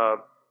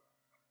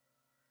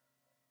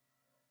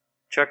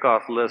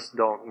 checkoff lists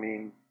don't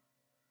mean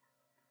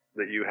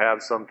that you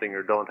have something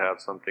or don't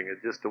have something.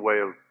 It's just a way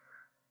of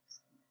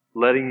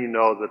letting you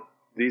know that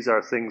these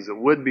are things that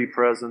would be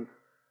present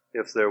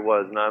if there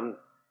was. Now,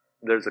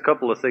 there's a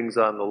couple of things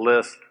on the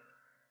list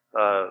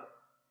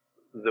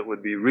that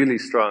would be really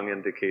strong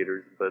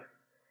indicators, but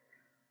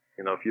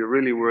if you're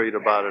really worried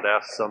about it,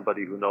 ask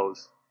somebody who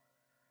knows.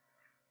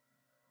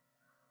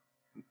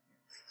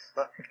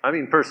 I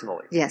mean,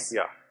 personally. Yes.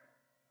 Yeah.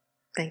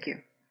 Thank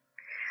you.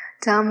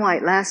 Tom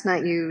White, last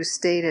night you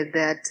stated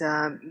that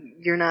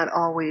you're not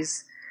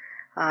always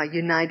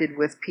united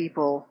with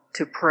people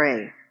to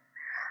pray.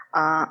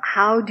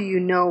 How do you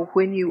know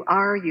when you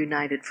are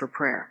united for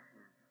prayer?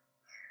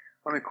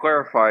 Let me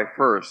clarify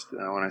first,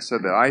 when I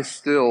said that, I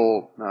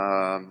still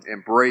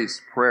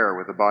embrace prayer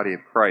with the body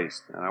of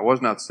Christ. And I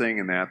was not saying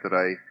in that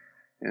I,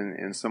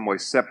 in some way,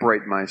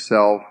 separate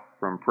myself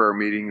from prayer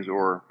meetings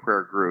or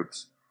prayer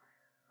groups.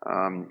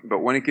 But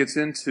when it gets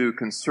into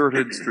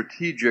concerted,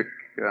 strategic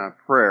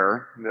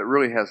prayer that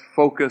really has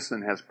focus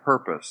and has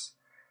purpose,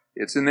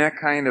 it's in that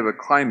kind of a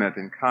climate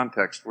and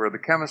context where the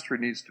chemistry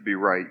needs to be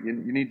right.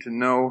 You need to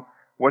know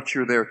what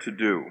you're there to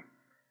do.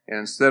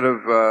 And instead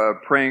of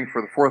praying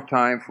for the fourth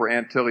time for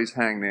Aunt Tilly's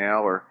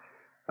hangnail or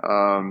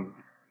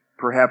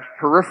perhaps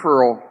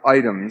peripheral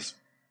items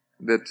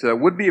that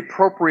would be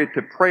appropriate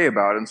to pray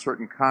about in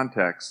certain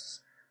contexts,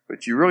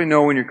 but you really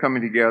know when you're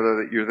coming together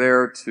that you're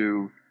there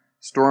to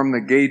storm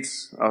the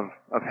gates of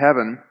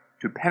heaven,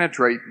 to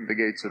penetrate the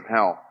gates of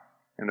hell,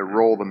 and to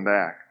roll them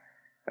back.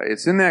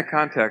 It's in that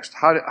context.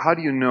 How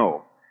do you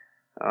know?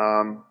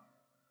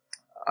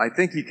 I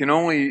think you can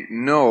only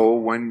know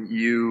when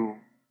you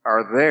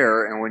are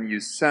there and when you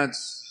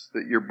sense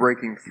that you're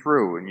breaking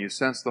through and you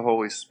sense the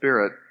Holy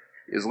Spirit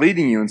is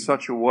leading you in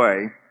such a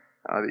way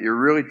that you're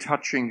really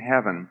touching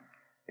heaven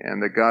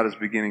and that God is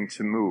beginning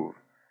to move.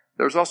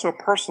 There's also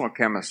personal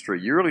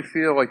chemistry. You really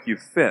feel like you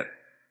fit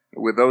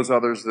with those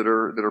others that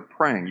are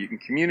praying. You can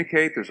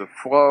communicate. There's a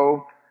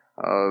flow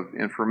of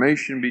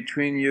information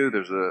between you.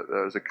 There's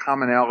a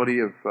commonality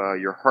of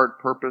your heart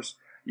purpose.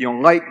 You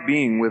like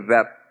being with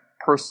that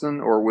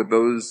person or with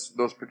those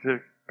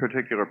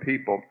particular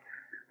people.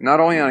 Not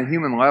only on a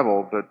human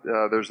level, but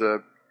there's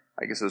a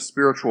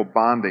spiritual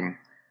bonding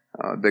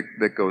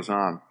that goes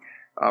on.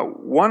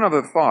 One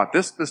other thought: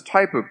 this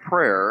type of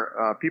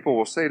prayer, people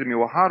will say to me,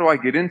 "Well, how do I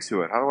get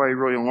into it? How do I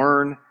really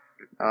learn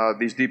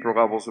these deeper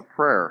levels of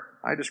prayer?"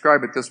 I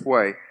describe it this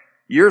way: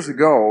 years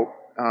ago,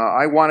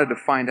 I wanted to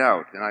find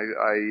out, and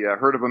I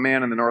heard of a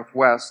man in the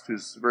Northwest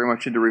who's very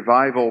much into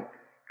revival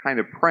kind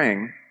of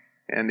praying,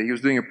 and he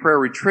was doing a prayer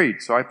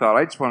retreat. So I thought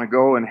I just want to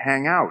go and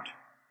hang out.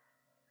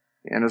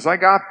 And as I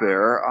got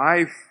there,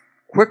 I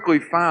quickly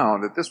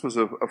found that this was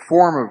a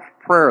form of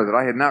prayer that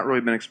I had not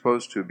really been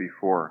exposed to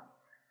before.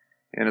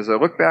 And as I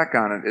look back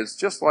on it, it's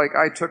just like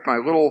I took my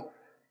little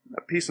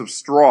piece of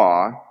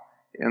straw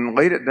and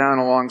laid it down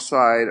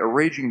alongside a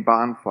raging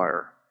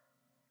bonfire.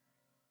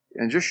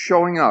 And just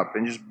showing up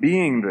and just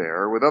being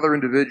there with other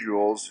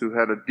individuals who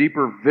had a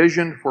deeper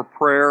vision for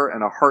prayer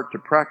and a heart to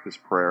practice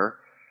prayer.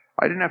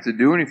 I didn't have to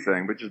do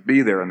anything but just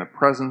be there in the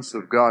presence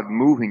of God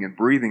moving and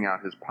breathing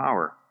out His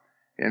power.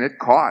 And it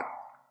caught.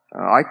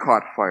 I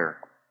caught fire.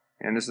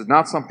 And this is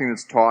not something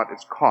that's taught,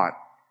 it's caught.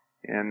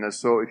 And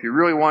so if you're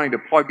really wanting to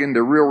plug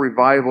into real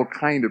revival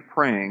kind of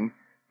praying,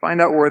 find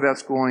out where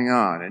that's going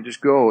on and just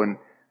go and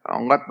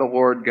let the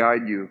Lord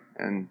guide you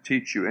and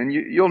teach you. And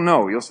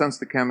you'll sense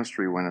the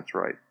chemistry when it's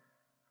right.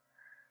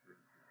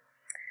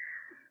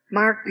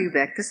 Mark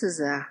Bubeck, this is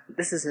a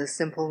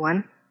simple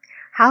one.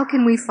 How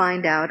can we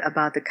find out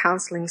about the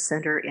counseling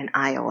center in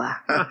Iowa?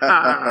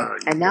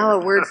 And now a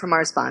word from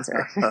our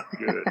sponsor.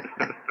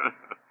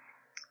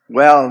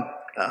 Well,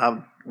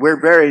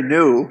 we're very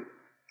new,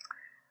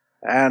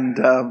 and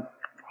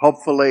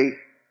hopefully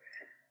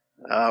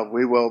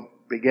we will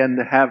begin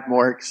to have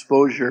more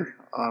exposure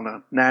on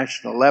a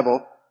national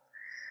level.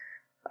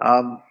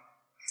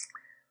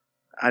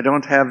 I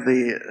don't have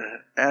the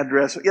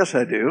address. Yes,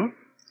 I do.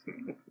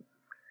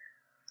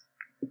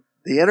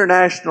 The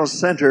International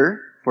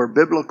Center for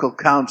Biblical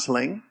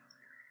Counseling,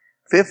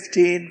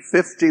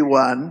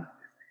 1551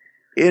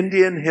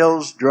 Indian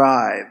Hills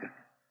Drive,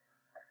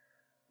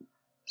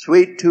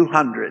 Suite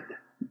 200.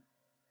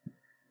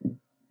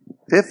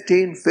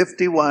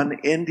 1551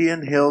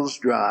 Indian Hills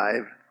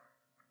Drive,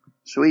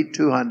 Suite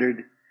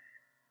 200,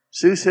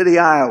 Sioux City,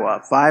 Iowa,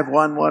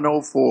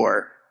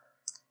 51104.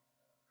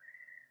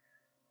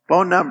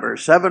 Phone number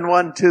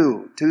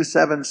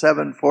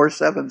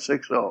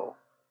 712-277-4760.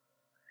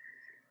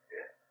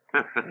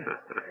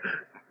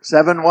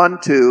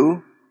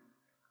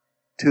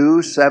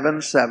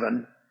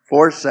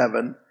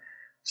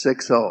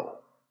 712-277-4760.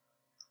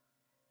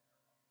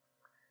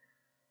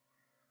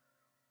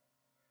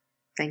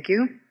 Thank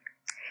you.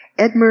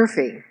 Ed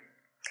Murphy,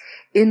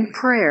 in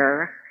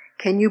prayer,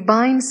 can you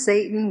bind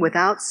Satan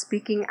without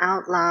speaking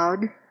out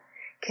loud?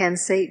 Can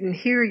Satan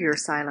hear your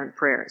silent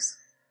prayers?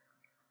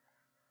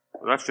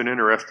 Well, that's an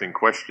interesting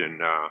question.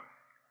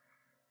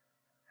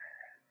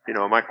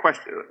 My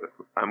question,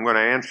 I'm going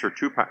to answer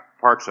two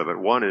parts of it.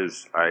 One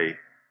is,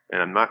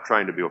 and I'm not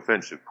trying to be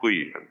offensive,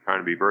 please. I'm trying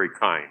to be very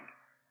kind.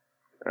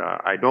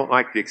 I don't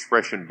like the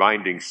expression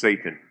binding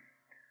Satan.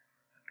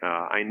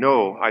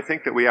 I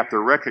think that we have to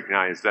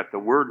recognize that the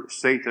word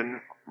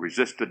Satan,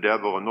 resist the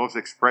devil, and those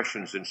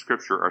expressions in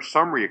Scripture are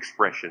summary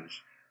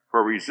expressions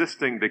for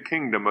resisting the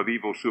kingdom of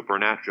evil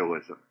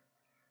supernaturalism.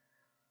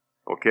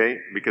 Okay?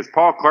 Because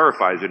Paul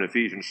clarifies in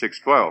Ephesians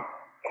 6:12.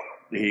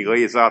 He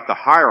lays out the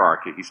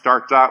hierarchy. He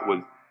starts out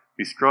with,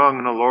 be strong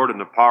in the Lord and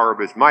the power of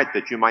his might,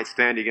 that you might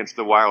stand against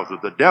the wiles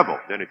of the devil.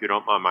 Then, if you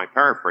don't mind my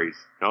paraphrase,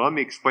 now let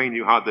me explain to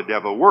you how the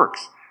devil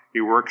works.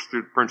 He works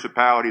through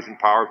principalities and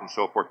powers and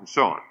so forth and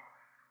so on.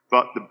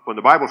 But when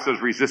the Bible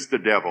says resist the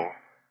devil,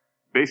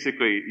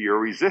 basically you're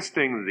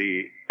resisting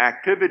the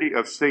activity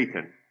of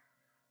Satan,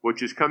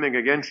 which is coming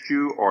against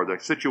you or the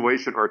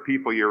situation or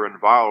people you're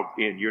involved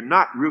in. You're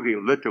not really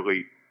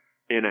literally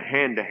in a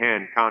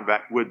hand-to-hand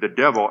combat with the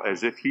devil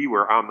as if he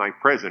were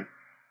omnipresent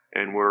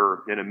and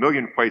we're in a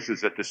million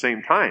places at the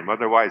same time.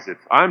 Otherwise, if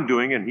I'm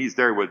doing it and he's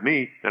there with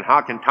me, then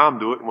how can Tom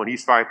do it when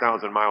he's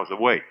 5,000 miles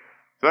away?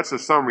 So that's a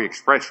summary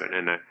expression.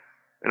 And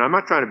I'm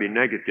not trying to be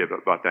negative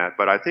about that,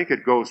 but I think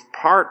it goes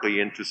partly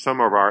into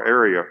some of our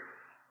area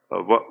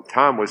of what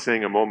Tom was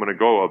saying a moment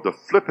ago, of the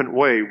flippant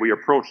way we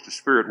approach the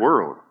spirit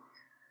world.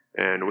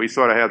 And we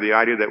sort of have the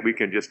idea that we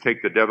can just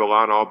take the devil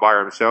on all by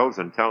ourselves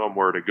and tell him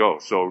where to go.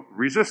 So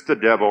resist the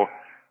devil,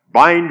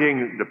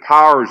 binding the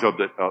powers of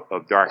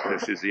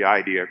darkness is the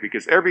idea,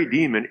 because every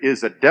demon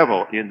is a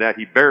devil in that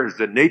he bears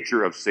the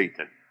nature of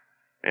Satan.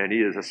 And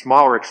he is a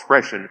smaller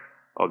expression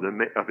of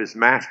his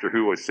master,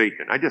 who was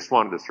Satan. I just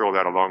wanted to throw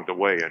that along the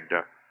way. And,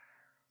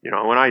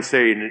 when I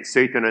say,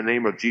 Satan, in the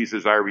name of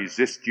Jesus, I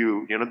resist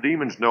you,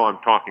 demons know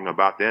I'm talking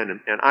about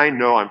them, and I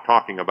know I'm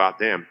talking about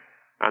them.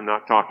 I'm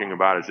not talking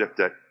about as if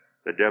that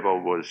the devil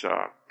was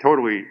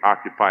totally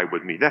occupied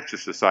with me. That's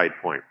just a side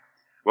point.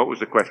 What was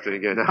the question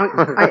again?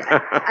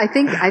 I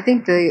think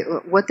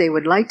what they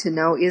would like to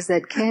know is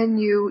that can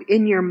you,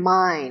 in your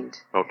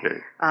mind,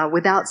 okay,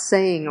 without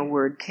saying a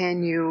word,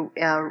 can you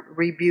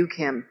rebuke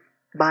him,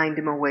 bind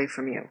him away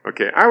from you?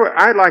 Okay,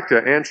 I'd like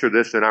to answer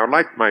this, and I would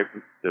like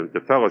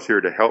the fellows here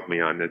to help me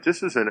on this.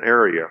 This is an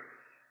area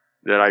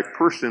that I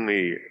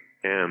personally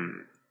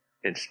am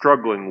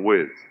struggling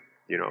with,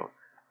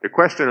 The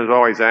question is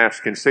always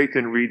asked, can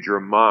Satan read your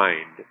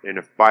mind? And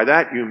if by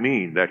that you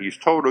mean that he's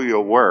totally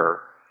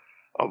aware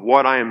of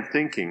what I am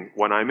thinking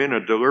when I'm in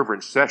a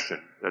deliverance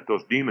session, that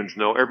those demons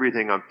know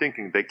everything I'm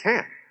thinking, they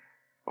can.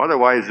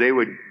 Otherwise, they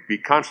would be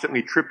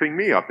constantly tripping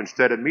me up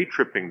instead of me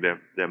tripping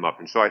them up.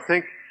 And so I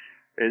think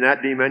in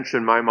that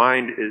dimension, my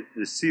mind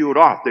is sealed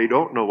off. They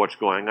don't know what's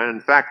going on. In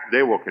fact,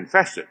 they will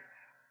confess it.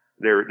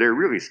 They're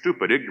really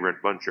stupid,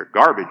 ignorant bunch of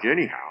garbage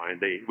anyhow.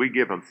 And we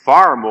give them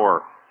far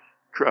more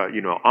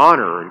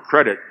honor and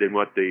credit than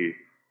what they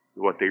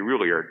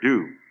really are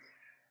due.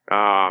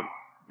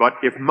 But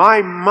if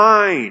my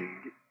mind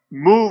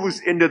moves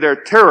into their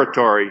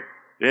territory,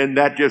 then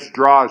that just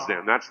draws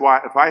them. That's why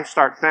if I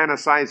start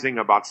fantasizing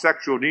about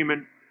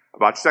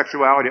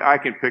sexuality, I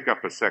can pick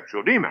up a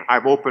sexual demon.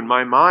 I've opened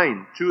my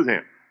mind to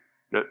them.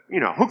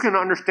 Who can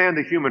understand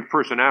the human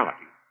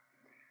personality?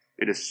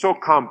 It is so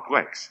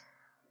complex.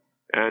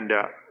 And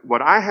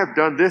what I have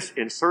done this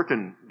in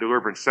certain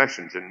deliverance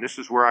sessions, and this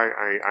is where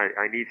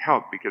I need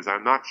help because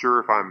I'm not sure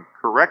if I'm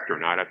correct or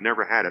not. I've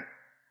never had it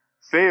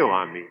fail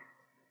on me.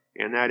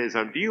 And that is,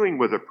 I'm dealing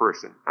with a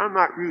person. I'm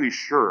not really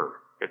sure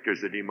if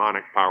there's a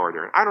demonic power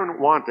there. I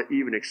don't want to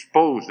even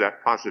expose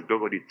that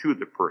possibility to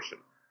the person.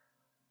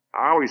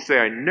 I always say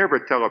I never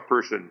tell a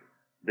person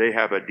they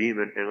have a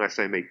demon unless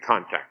I make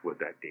contact with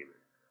that demon.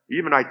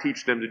 Even I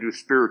teach them to do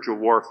spiritual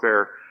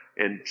warfare,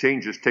 and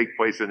changes take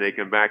place and they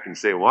come back and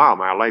say, wow,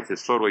 my life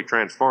is totally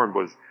transformed.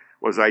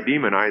 Was I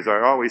demonized?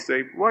 I always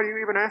say, why do you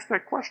even ask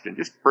that question?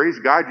 Just praise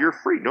God, you're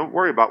free. Don't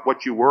worry about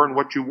what you were and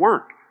what you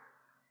weren't.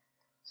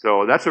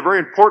 So that's a very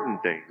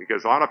important thing,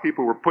 because a lot of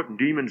people were putting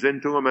demons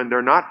into them and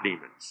they're not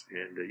demons.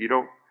 And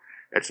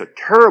it's a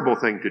terrible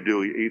thing to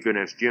do, even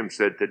as Jim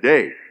said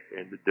today.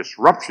 And the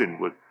disruption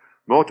with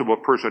multiple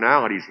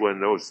personalities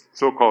when those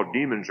so-called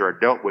demons are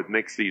dealt with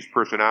makes these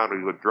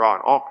personalities withdraw,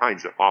 and all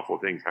kinds of awful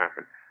things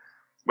happen.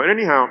 But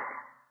anyhow,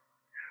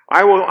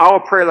 I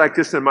will pray like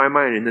this in my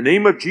mind. In the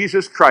name of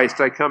Jesus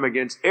Christ, I come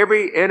against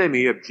every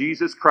enemy of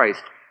Jesus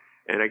Christ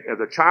and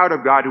the child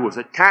of God who was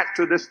attached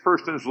to this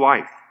person's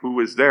life, who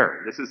is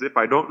there. This is if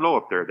I don't know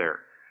if they're there.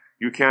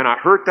 You cannot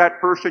hurt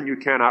that person. You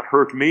cannot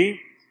hurt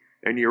me.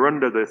 And you're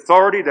under the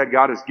authority that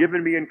God has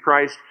given me in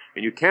Christ.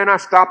 And you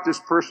cannot stop this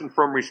person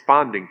from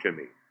responding to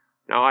me.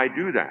 Now I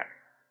do that.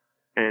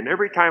 And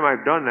every time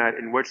I've done that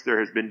in which there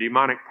has been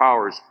demonic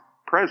powers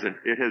present,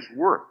 it has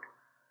worked.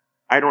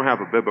 I don't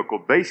have a biblical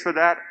base for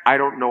that. I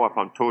don't know if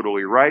I'm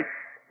totally right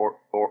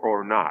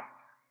or not.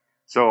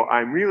 So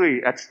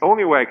that's the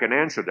only way I can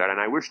answer that. And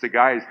I wish the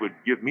guys would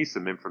give me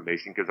some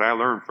information, because I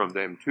learned from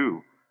them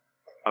too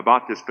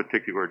about this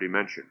particular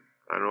dimension.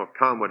 I don't know if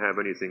Tom would have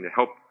anything to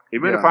help.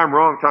 Even if I'm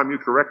wrong, Tom, you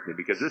correct me,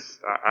 because this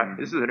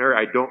is an area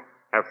I don't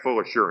have full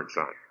assurance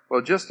on.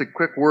 Well, just a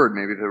quick word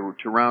maybe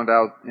to round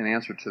out an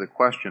answer to the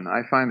question.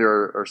 I find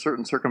there are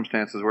certain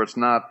circumstances where it's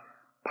not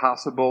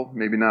possible,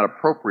 maybe not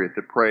appropriate,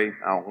 to pray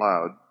out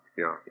loud.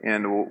 Yeah.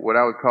 And what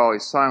I would call a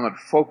silent,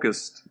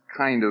 focused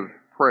kind of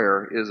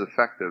prayer is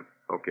effective.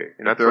 Okay.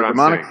 And if there are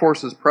demonic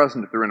forces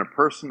present, if they're in a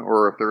person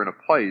or if they're in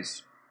a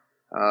place,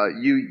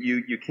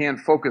 you can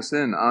focus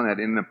in on that.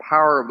 In the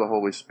power of the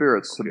Holy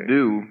Spirit,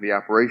 subdue the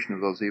operation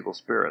of those evil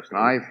spirits. And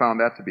I found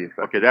that to be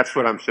effective. Okay, that's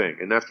what I'm saying,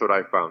 and that's what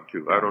I found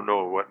too. I don't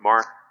know what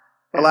Mark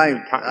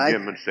and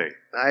Jim would say.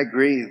 I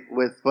agree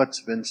with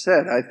what's been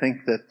said. I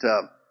think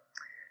that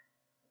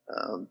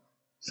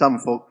some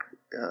folk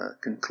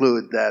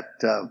conclude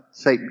that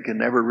Satan can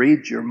never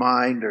read your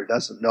mind or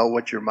doesn't know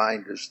what your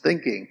mind is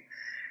thinking.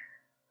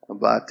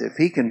 But if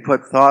he can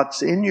put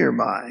thoughts in your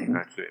mind,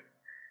 that's it.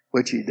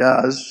 Which he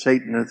does,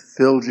 Satan hath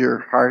filled your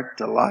heart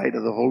to lie to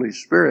the Holy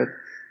Spirit,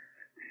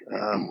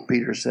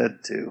 Peter said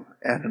to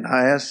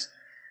Ananias,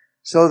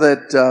 so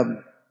that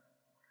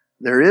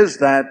there is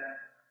that.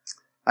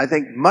 I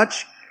think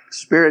much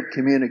spirit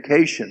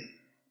communication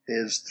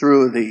is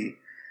through the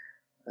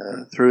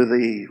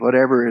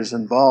whatever is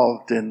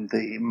involved in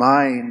the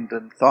mind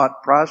and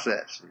thought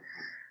process,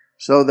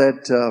 so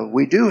that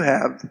we do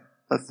have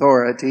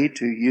authority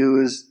to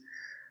use,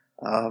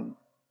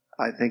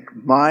 I think,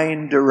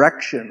 mind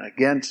direction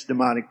against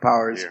demonic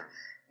powers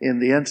in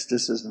the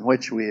instances in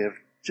which we have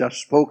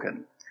just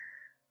spoken.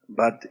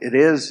 But it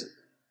is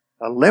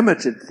a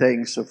limited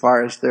thing so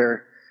far as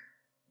their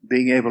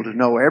being able to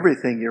know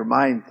everything your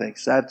mind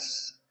thinks. That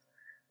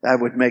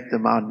would make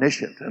them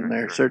omniscient, and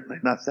they're certainly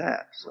not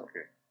that. So.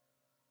 Okay.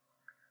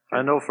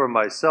 I know for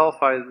myself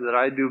that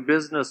I do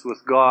business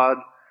with God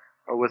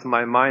or with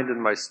my mind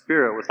and my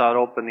spirit without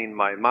opening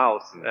my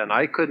mouth. And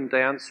I couldn't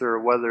answer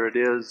whether it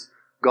is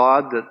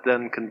God that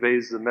then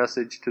conveys the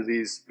message to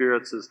these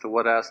spirits as to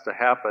what has to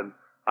happen.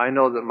 I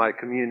know that my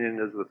communion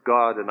is with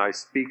God, and I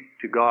speak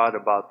to God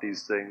about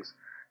these things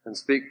and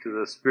speak to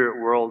the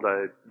spirit world.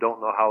 I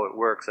don't know how it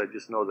works. I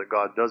just know that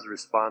God does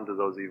respond to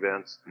those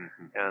events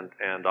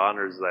and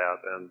honors that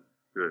and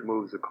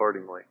moves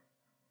accordingly.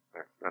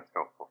 That's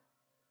helpful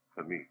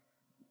to me.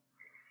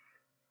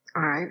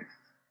 All right.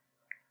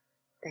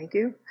 Thank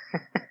you.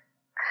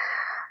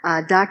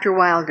 Dr.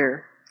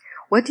 Wilder,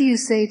 what do you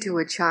say to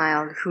a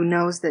child who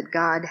knows that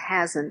God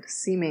hasn't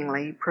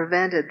seemingly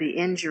prevented the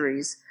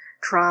injuries,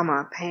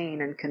 trauma,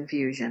 pain, and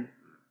confusion?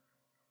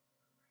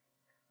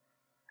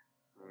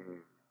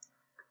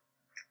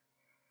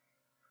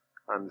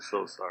 I'm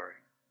so sorry.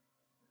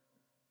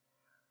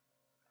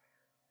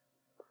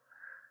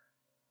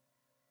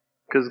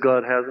 Because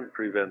God hasn't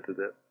prevented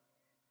it.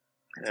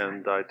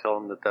 And I tell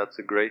them that that's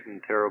a great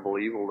and terrible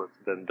evil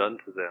that's been done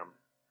to them.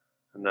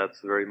 And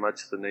that's very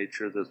much the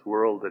nature of this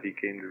world, that He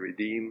came to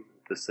redeem,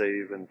 to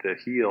save, and to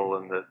heal,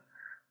 and that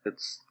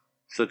it's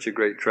such a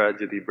great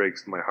tragedy.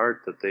 Breaks my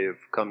heart that they have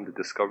come to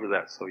discover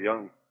that so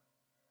young.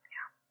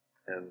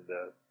 Yeah. And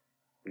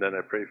then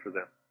I pray for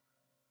them.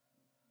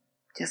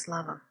 Just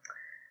love them.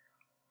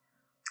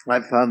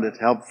 I've found it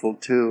helpful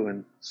too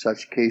in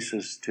such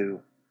cases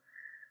to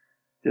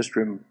just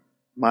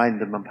remind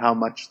them of how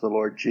much the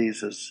Lord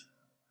Jesus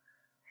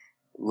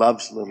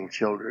loves little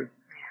children.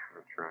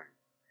 That's right.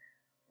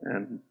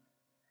 And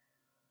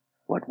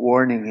what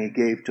warning He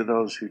gave to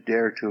those who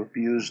dare to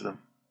abuse them.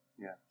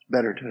 Yeah. It's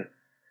better to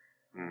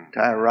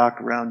tie a rock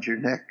around your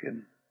neck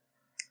and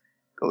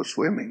go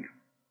swimming.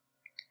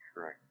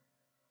 Right.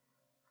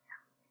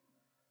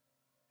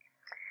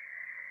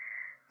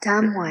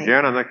 Tom White.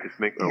 Jan, I'd like to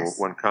make Yes.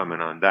 one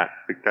comment on that.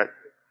 That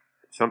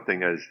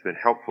something has been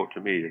helpful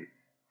to me,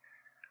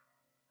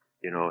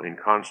 in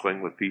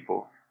counseling with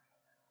people,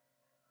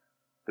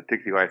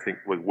 particularly I think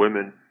with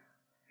women.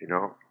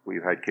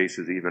 We've had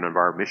cases even of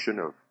our mission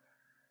of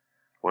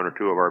one or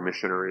two of our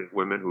missionary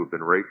women who have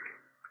been raped.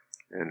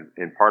 And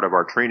in part of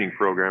our training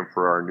program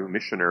for our new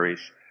missionaries,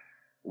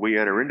 we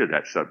enter into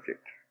that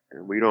subject.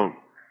 And we don't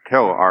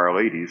tell our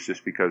ladies,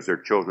 just because they're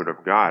children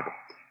of God,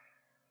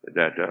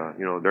 that,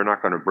 they're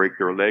not going to break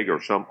their leg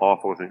or some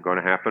awful isn't going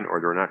to happen or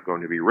they're not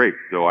going to be raped.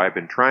 Though I've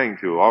been trying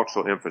to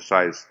also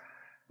emphasize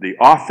the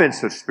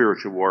offensive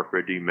spiritual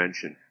warfare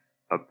dimension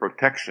of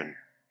protection,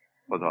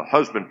 of the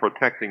husband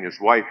protecting his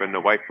wife and the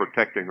wife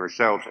protecting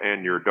herself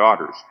and your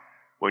daughters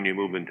when you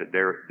move into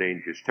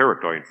dangerous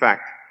territory. In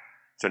fact,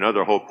 it's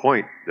another whole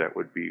point that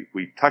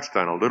we touched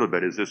on a little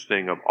bit, is this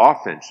thing of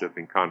offensive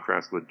in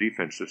contrast with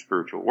defensive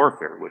spiritual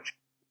warfare, which is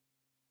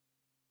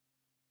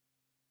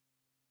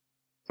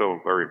so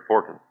very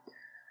important.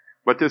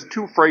 But there's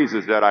two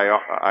phrases that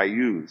I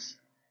use,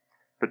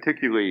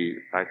 particularly,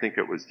 I think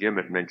it was Jim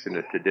that mentioned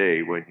it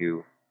today, when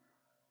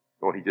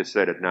Well, he just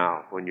said it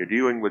now. When you're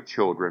dealing with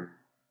children,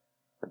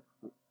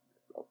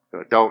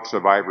 adult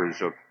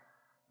survivors of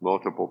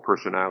multiple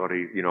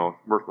personality,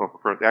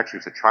 actually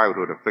it's a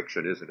childhood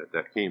affliction, isn't it?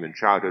 That came in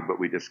childhood, but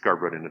we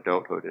discover it in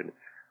adulthood.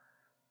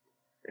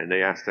 And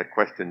they asked that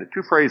question. The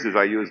two phrases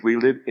I use, we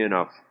live in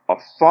a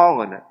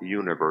fallen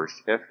universe,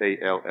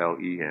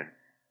 F-A-L-L-E-N,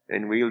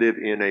 and we live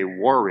in a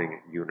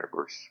warring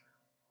universe.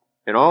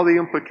 And all the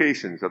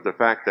implications of the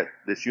fact that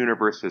this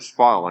universe has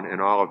fallen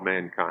in all of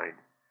mankind,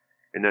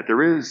 and that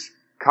there is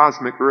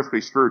cosmic,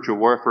 earthly, spiritual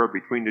warfare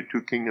between the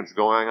two kingdoms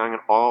going on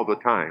all the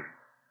time,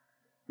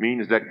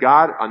 means that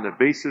God, on the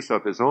basis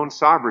of his own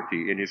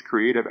sovereignty in his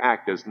creative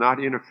act, does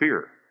not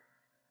interfere.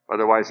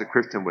 Otherwise, a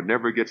Christian would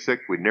never get sick,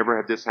 we'd never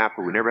have this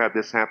happen, we'd never have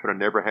this happen, and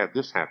never have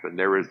this happen.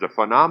 There is the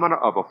phenomena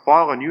of a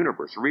fallen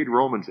universe. Read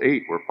Romans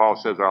 8, where Paul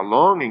says our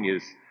longing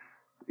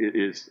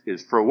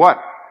is for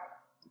what?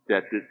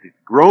 That the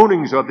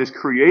groanings of this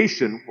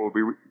creation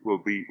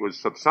will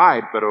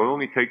subside, but it will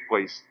only take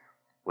place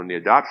when the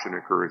adoption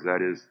occurs.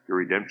 That is the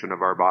redemption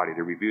of our body,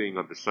 the revealing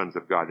of the sons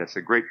of God. That's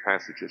a great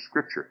passage of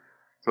Scripture.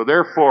 So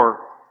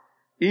therefore,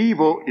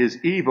 evil is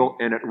evil,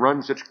 and it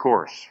runs its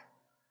course.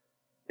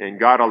 And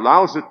God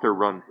allows it to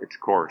run its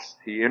course.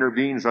 He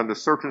intervenes under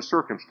certain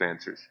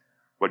circumstances,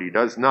 but he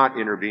does not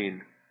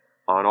intervene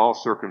on all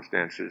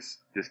circumstances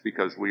just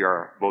because we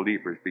are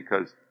believers,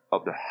 because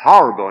of the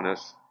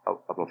horribleness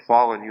of a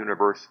fallen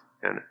universe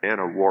and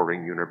a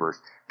warring universe.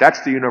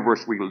 That's the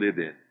universe we live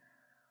in.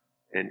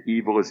 And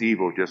evil is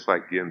evil, just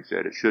like Jim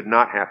said. It should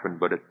not happen,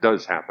 but it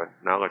does happen.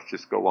 Now let's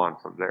just go on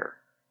from there.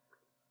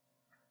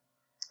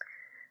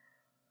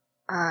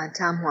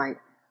 Tom White.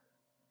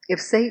 If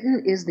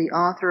Satan is the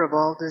author of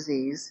all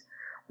disease,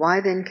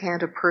 why then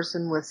can't a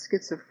person with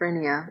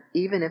schizophrenia,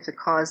 even if the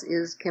cause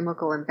is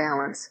chemical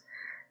imbalance,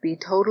 be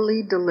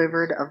totally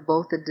delivered of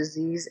both the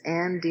disease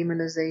and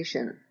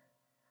demonization?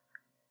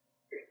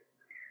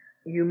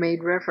 You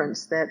made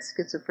reference that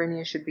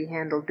schizophrenia should be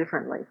handled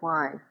differently.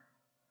 Why?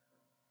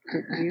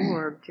 Did you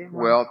or Jim?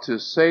 Well, to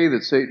say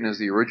that Satan is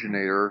the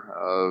originator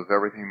of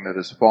everything that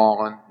is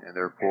fallen, and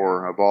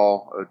therefore of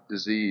all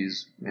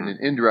disease, in an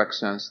indirect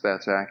sense,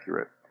 that's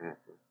accurate.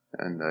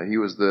 And he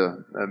was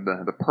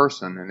the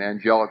person, an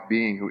angelic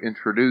being, who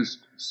introduced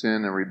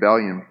sin and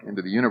rebellion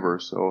into the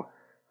universe. So,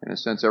 in a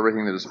sense,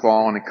 everything that is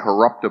fallen and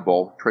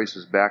corruptible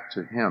traces back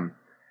to him.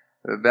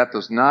 That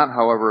does not,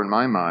 however, in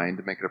my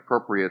mind, make it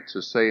appropriate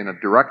to say in a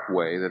direct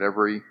way that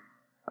every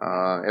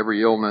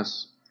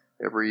illness,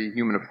 every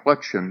human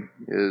affliction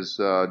is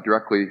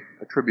directly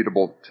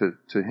attributable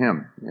to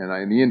him. And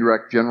in the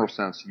indirect general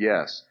sense,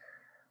 yes.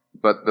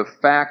 But the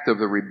fact of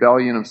the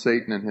rebellion of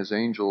Satan and his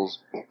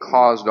angels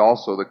caused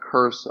also the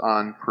curse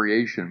on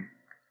creation.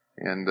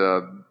 And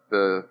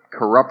the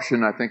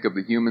corruption, I think, of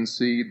the human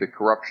seed, the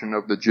corruption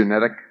of the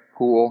genetic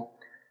pool.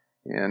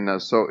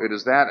 And so it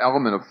is that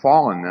element of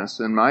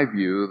fallenness, in my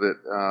view,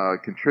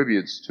 that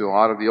contributes to a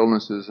lot of the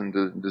illnesses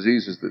and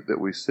diseases that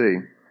we see,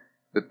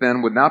 that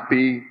then would not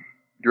be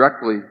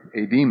directly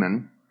a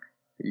demon.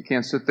 You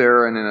can't sit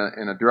there and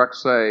in a direct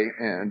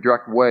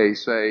way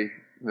say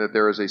that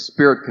there is a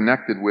spirit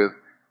connected with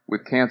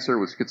cancer,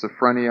 with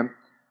schizophrenia,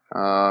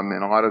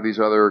 and a lot of these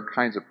other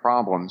kinds of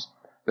problems.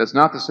 That's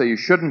not to say you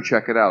shouldn't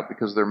check it out,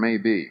 because there may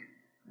be.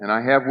 And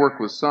I have worked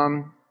with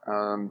some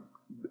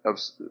of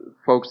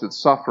folks that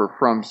suffer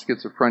from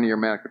schizophrenia or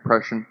manic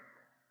depression,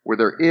 where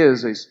there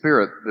is a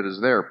spirit that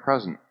is there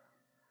present.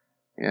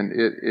 And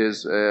it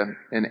is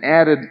an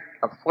added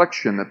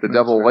affliction that the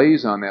devil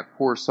lays on that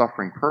poor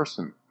suffering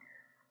person.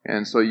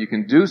 And so you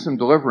can do some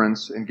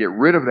deliverance and get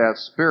rid of that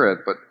spirit,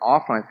 but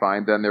often I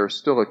find then there's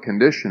still a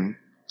condition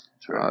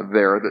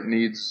there that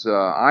needs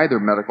either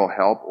medical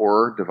help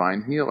or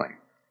divine healing.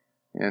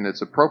 And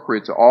it's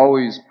appropriate to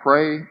always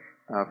pray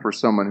for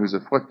someone who's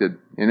afflicted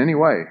in any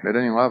way, at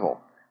any level.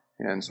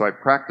 And so I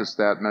practice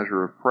that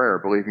measure of prayer,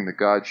 believing that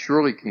God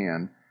surely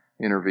can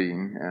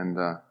intervene and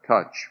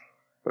touch.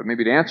 But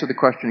maybe to answer the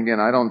question again,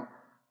 I don't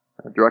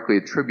directly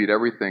attribute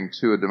everything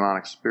to a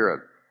demonic spirit.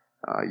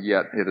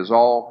 Yet it is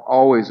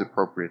always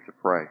appropriate to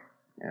pray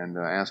and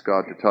ask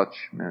God to touch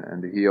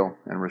and to heal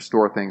and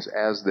restore things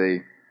as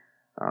they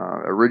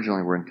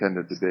originally were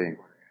intended to be.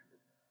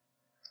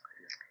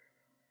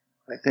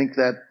 I think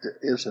that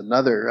is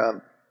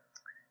another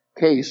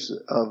case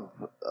of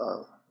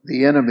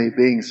the enemy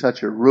being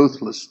such a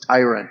ruthless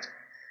tyrant.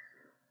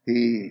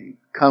 He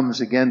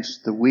comes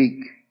against the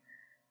weak,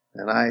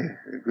 and I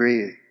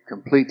agree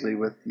completely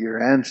with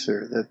your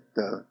answer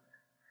that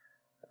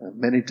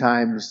many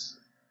times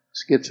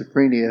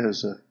schizophrenia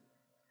is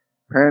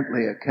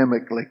apparently a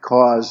chemically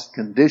caused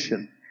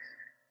condition,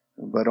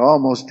 but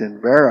almost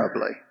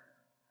invariably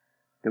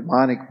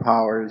demonic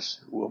powers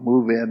will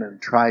move in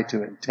and try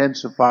to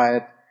intensify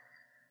it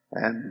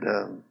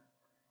and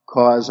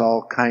cause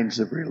all kinds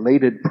of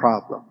related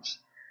problems.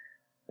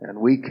 And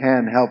we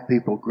can help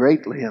people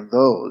greatly in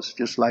those,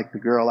 just like the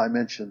girl I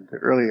mentioned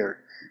earlier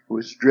who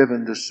was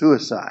driven to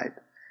suicide.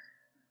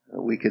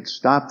 We could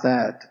stop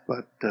that,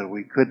 but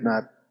we could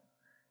not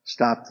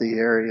stop the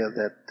area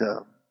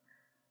that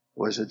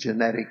was a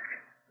genetic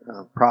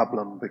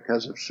problem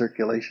because of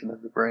circulation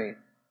of the brain.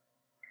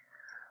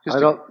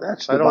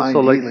 That's I'd divine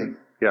also healing.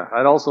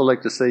 I'd also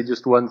like to say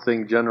just one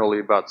thing generally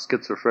about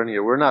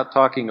schizophrenia. We're not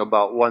talking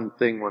about one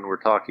thing when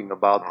we're talking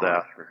about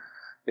that.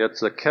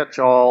 It's a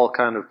catch-all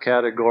kind of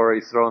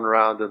category thrown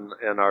around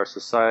in our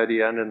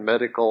society and in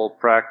medical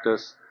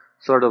practice,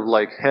 sort of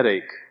like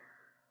headache.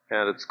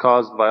 And it's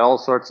caused by all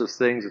sorts of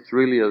things. It's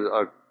really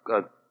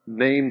a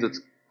name that's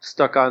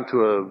stuck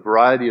onto a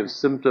variety of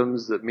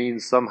symptoms that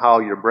means somehow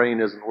your brain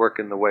isn't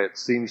working the way it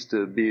seems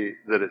to be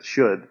that it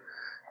should.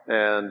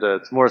 And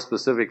it's more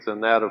specific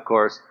than that, of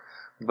course.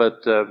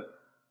 But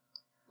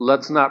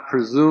let's not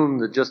presume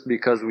that just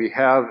because we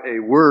have a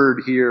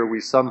word here, we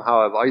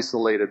somehow have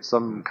isolated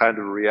some kind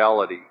of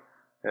reality,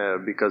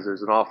 because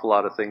there's an awful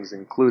lot of things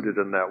included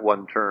in that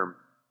one term.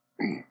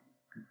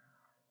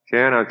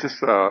 Jan, I'd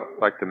just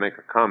like to make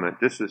a comment.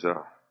 This is an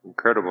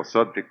incredible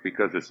subject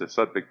because it's a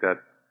subject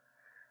that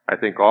I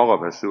think all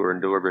of us who are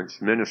in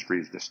deliverance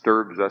ministries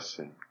disturbs us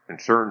and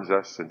concerns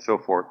us and so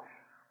forth.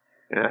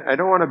 And I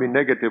don't want to be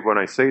negative when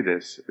I say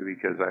this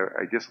because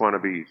I just want to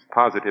be as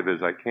positive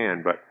as I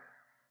can, but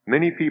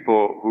many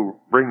people who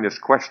bring this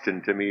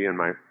question to me in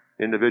my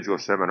individual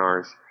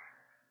seminars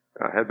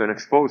have been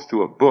exposed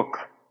to a book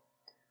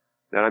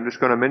that I'm just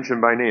going to mention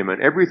by name,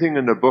 and everything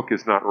in the book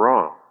is not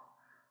wrong.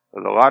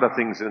 A lot of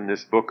things in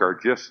this book are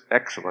just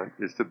excellent.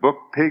 It's the book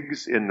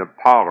Pigs in the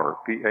Parlor,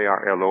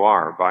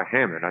 P-A-R-L-O-R, by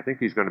Hammond. I think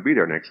he's going to be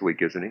there next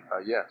week, isn't he?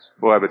 Yes.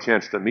 We'll have a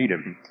chance to meet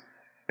him.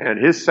 And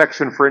his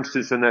section, for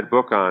instance, in that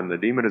book on the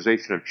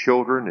demonization of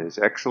children is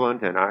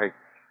excellent, and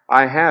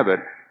I have it.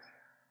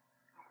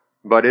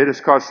 But it has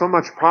caused so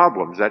much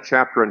problems, that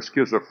chapter on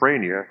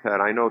schizophrenia,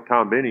 that I know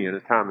Tom Binney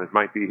and Tom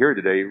might be here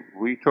today,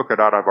 we took it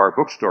out of our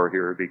bookstore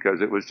here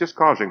because it was just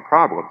causing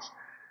problems.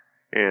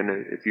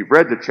 And if you've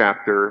read the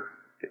chapter,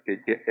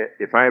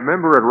 if I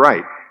remember it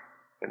right,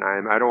 and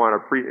I don't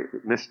want to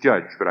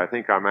misjudge, but I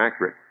think I'm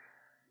accurate,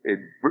 it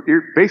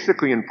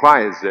basically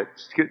implies that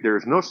there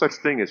is no such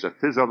thing as a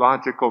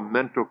physiological,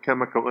 mental,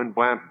 chemical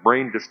implant,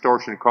 brain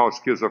distortion called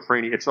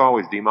schizophrenia. It's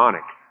always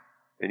demonic.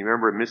 And you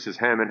remember Mrs.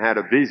 Hammond had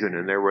a vision,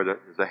 and there were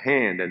the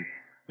hand, and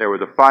there were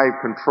the 5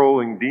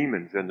 controlling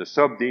demons and the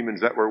sub-demons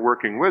that were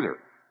working with her.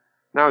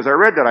 Now, as I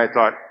read that, I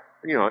thought,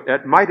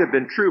 that might have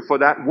been true for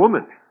that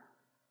woman.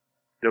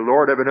 The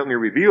Lord evidently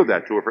revealed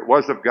that to her. If it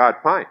was of God,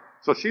 fine.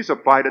 So she's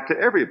applied it to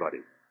everybody.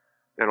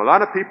 And a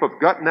lot of people have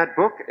gotten that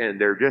book,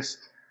 and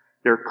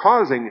they're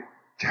causing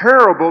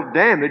terrible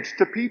damage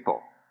to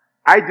people.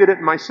 I did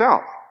it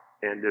myself.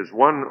 And there's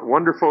one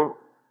wonderful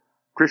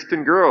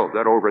Christian girl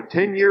that over a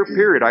 10-year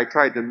period I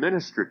tried to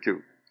minister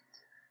to.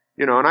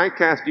 And I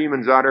cast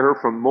demons out of her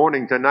from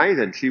morning to night,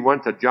 and she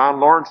went to John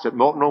Lawrence at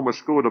Multnomah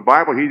School of the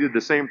Bible. He did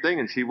the same thing,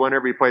 and she went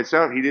every place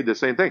else. He did the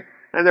same thing.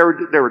 And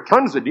there were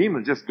tons of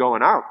demons just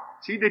going out.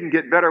 She didn't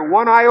get better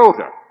one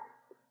iota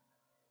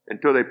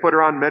until they put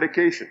her on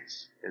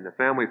medications. And the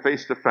family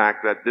faced the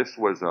fact that this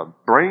was a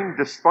brain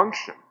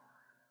dysfunction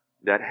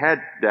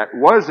that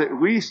was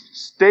at least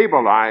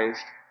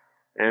stabilized,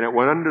 and it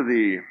went under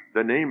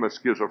the name of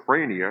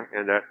schizophrenia.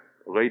 And that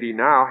lady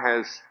now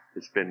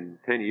it's been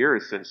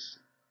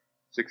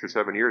 6 or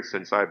 7 years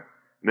since I've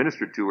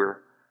ministered to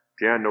her.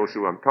 Jan knows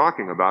who I'm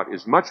talking about,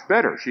 is much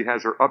better. She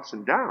has her ups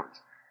and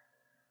downs.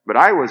 But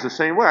I was the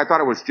same way. I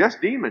thought it was just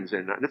demons,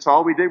 and that's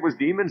all we did was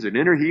demons and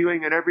inner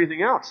healing and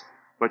everything else.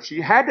 But she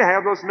had to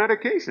have those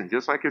medications,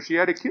 just like if she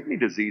had a kidney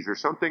disease or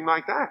something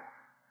like that.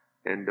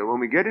 And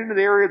when we get into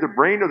the area of the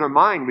brain or the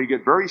mind, we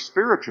get very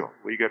spiritual.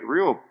 We get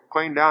real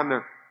plain down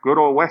the good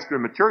old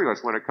Western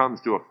materialist when it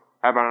comes to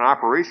having an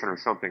operation or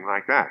something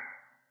like that.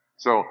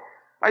 So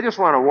I just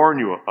want to warn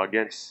you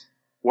against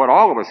what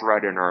all of us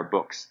write in our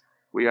books.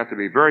 We have to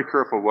be very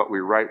careful what we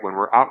write when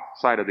we're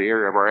outside of the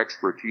area of our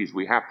expertise.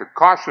 We have to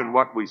caution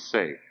what we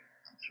say.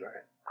 That's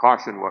right.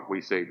 Caution what we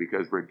say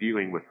because we're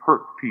dealing with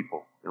hurt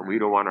people, and we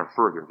don't want to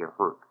further their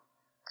hurt.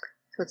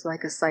 So it's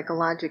like a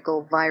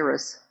psychological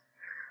virus.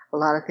 A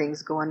lot of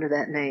things go under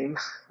that name.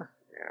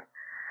 Yeah.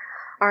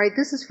 All right,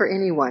 this is for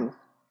anyone.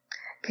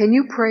 Can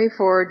you pray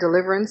for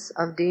deliverance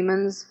of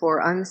demons for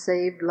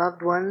unsaved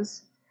loved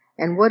ones?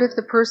 And what if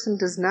the person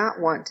does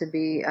not want to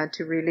be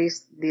to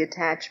release the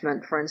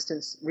attachment, for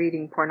instance,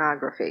 reading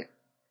pornography?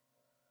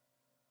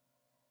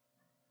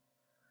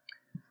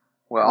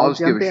 Well, I'll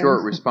just give a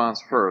short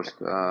response first.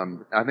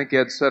 I think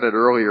Ed said it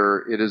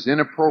earlier. It is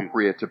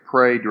inappropriate to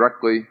pray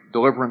directly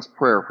deliverance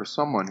prayer for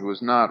someone who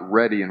is not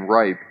ready and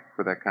ripe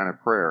for that kind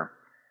of prayer.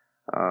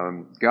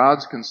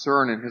 God's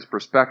concern and His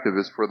perspective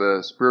is for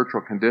the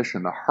spiritual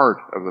condition, the heart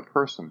of the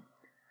person.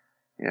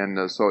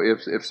 And so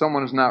if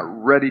someone is not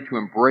ready to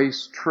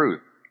embrace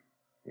truth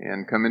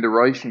and come into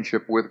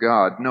relationship with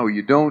God, no,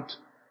 you don't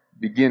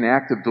begin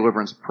active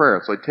deliverance prayer.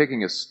 It's like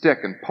taking a stick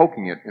and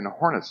poking it in a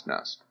hornet's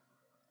nest.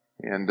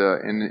 And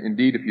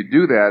indeed, if you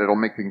do that, it'll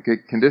make the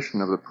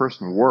condition of the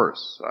person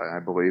worse, I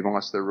believe,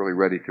 unless they're really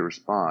ready to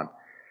respond.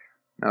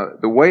 Now,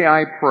 the way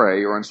I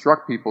pray or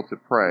instruct people to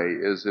pray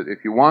is that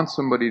if you want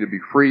somebody to be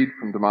freed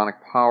from demonic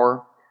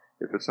power,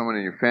 if it's someone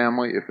in your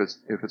family, if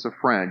it's a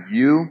friend,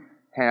 you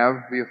have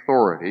the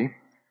authority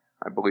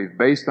I believe,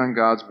 based on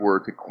God's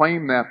Word, to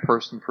claim that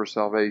person for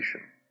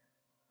salvation.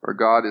 For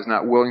God is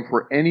not willing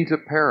for any to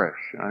perish.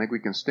 And I think we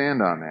can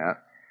stand on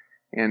that.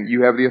 And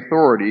you have the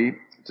authority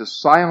to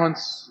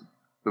silence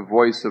the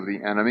voice of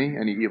the enemy,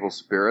 any evil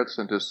spirits,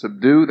 and to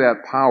subdue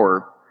that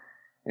power.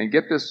 And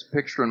get this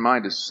picture in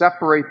mind, to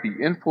separate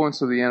the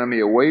influence of the enemy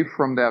away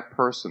from that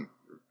person.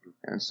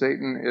 And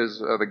Satan is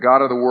the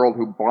god of the world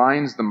who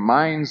blinds the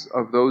minds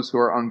of those who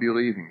are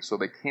unbelieving, so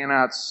they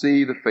cannot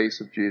see the face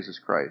of Jesus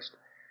Christ.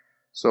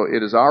 So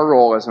it is our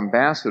role as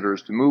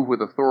ambassadors to move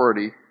with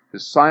authority to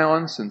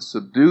silence and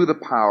subdue the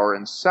power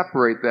and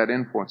separate that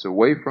influence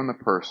away from the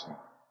person.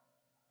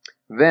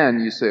 Then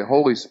you say,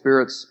 Holy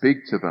Spirit,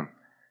 speak to them.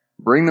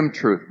 Bring them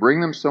truth. Bring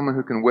them someone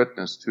who can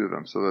witness to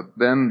them so that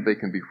then they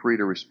can be free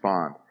to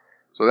respond.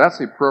 So that's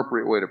the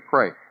appropriate way to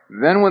pray.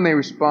 Then when they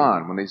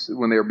respond,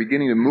 when they are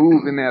beginning to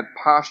move in that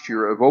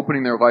posture of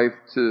opening their life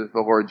to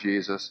the Lord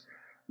Jesus,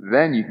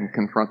 then you can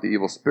confront the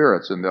evil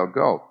spirits and they'll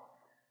go.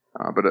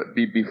 But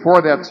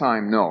before that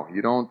time, no,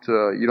 you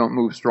don't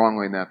move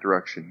strongly in that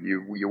direction.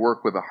 You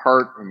work with the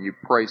heart and you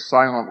pray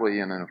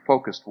silently and in a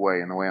focused way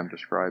in the way I'm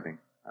describing.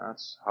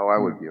 That's how I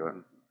would view it.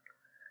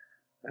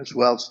 That's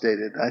well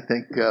stated. I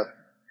think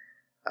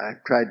I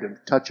tried to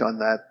touch on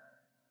that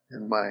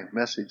in my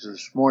message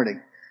this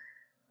morning,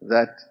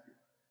 that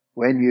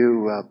when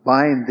you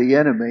bind the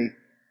enemy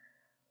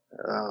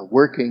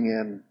working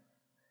in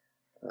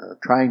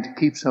trying to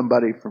keep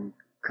somebody from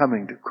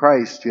coming to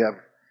Christ, you have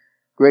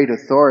great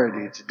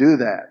authority to do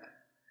that.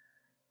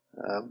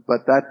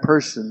 But that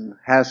person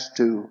has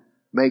to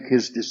make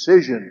his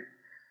decision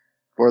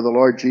for the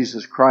Lord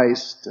Jesus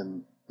Christ,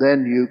 and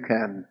then you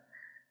can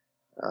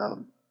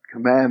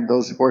command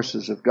those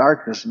forces of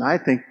darkness. And I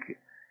think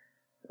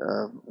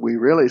we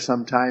really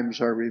sometimes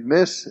are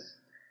remiss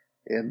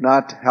in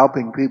not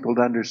helping people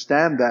to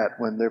understand that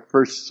when they're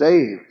first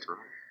saved,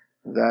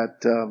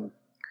 that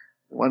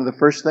one of the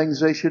first things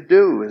they should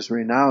do is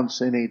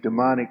renounce any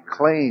demonic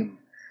claim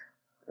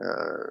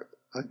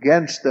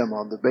against them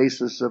on the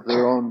basis of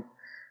their own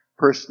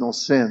personal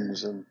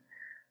sins, and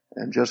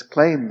just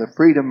claim the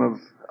freedom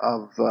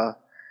of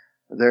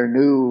their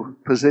new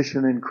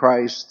position in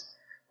Christ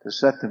to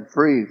set them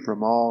free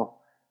from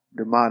all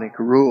demonic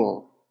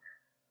rule,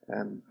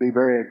 and be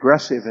very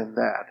aggressive in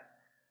that.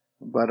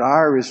 But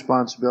our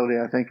responsibility,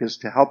 I think, is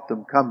to help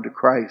them come to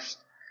Christ,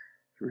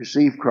 to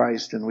receive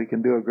Christ, and we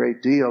can do a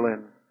great deal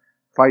in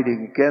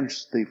fighting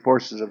against the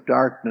forces of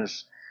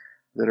darkness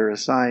that are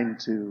assigned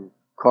to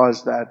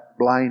cause that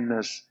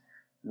blindness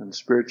and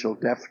spiritual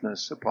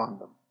deafness upon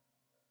them.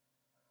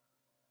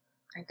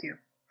 Thank you.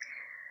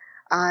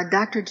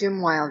 Dr.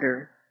 Jim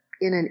Wilder,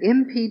 in an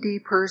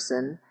MPD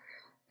person,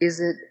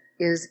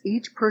 is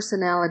each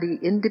personality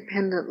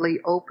independently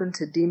open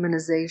to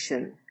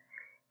demonization?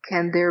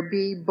 Can there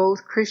be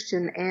both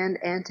Christian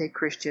and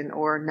anti-Christian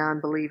or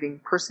non-believing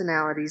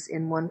personalities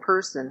in one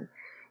person?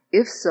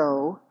 If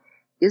so,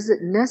 is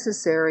it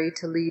necessary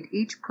to lead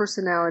each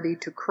personality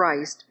to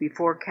Christ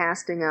before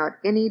casting out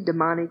any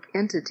demonic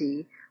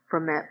entity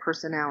from that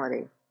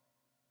personality?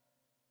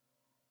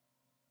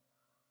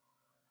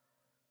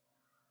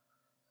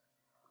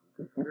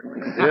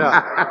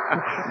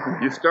 Yeah.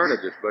 You started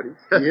this,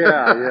 buddy.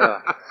 Yeah.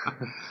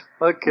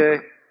 Okay.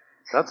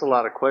 That's a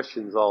lot of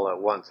questions all at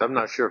once. I'm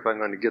not sure if I'm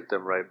going to get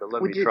them right, but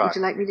let me try. Would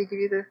you like me to give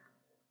you the...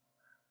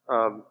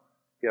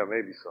 Yeah,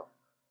 maybe so.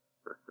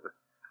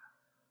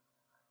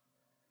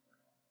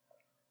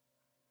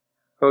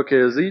 Okay,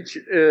 is each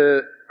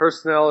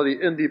personality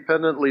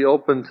independently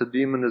open to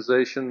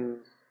demonization?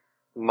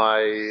 My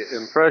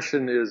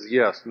impression is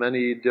yes.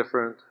 Many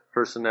different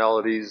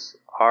personalities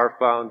are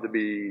found to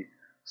be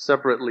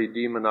separately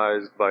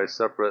demonized by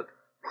separate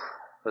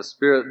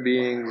spirit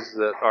beings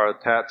that are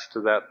attached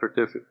to that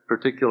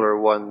particular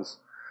one's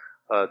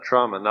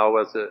trauma. Now,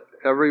 was it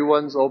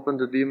everyone's open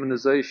to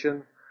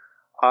demonization?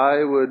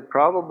 I would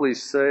probably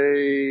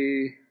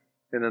say,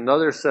 in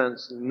another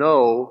sense,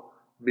 no,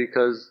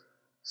 because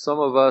some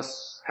of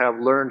us have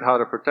learned how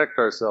to protect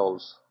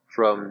ourselves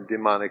from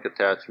demonic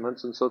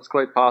attachments, and so it's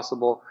quite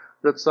possible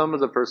that some of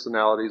the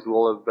personalities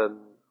will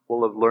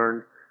have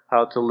learned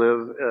how to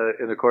live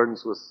in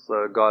accordance with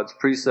God's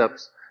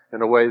precepts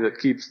in a way that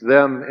keeps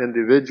them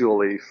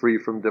individually free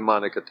from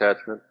demonic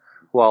attachment,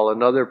 while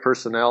another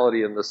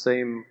personality in the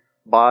same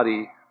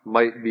body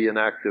might be an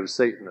active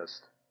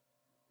Satanist.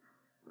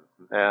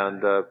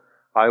 And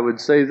I would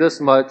say this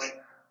much,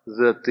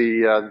 that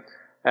the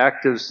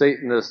active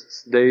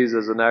Satanist's days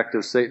as an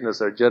active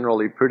Satanist are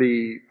generally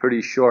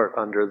pretty short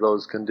under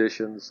those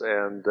conditions,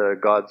 and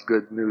God's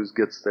good news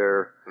gets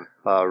there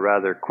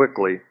rather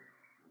quickly,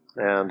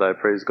 and I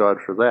praise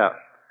God for that.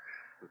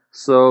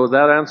 So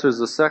that answers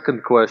the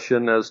second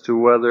question as to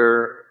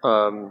whether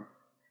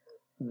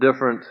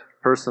different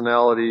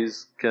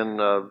personalities can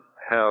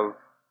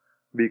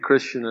be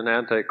Christian and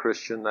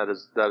anti-Christian. That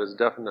is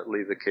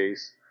definitely the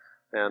case,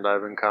 and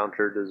I've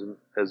encountered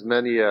as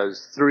many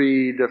as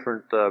 3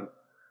 different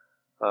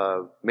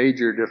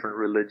major different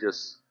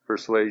religious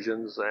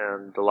persuasions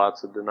and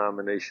lots of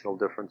denominational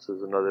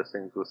differences and other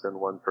things within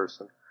one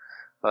person.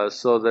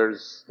 So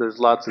there's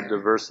lots of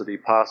diversity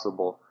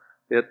possible.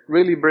 It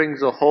really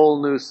brings a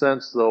whole new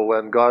sense, though,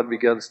 when God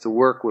begins to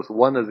work with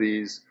one of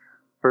these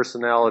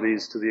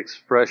personalities to the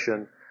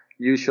expression,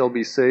 "You shall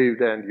be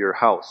saved and your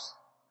house."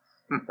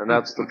 And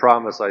that's the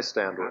promise I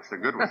stand with. That's a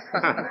good one.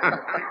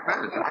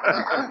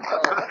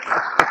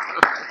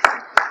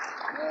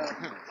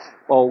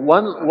 Oh,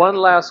 one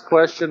last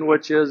question,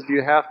 which is, do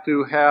you have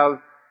to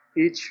have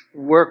each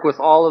work with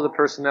all of the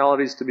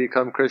personalities to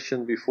become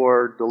Christian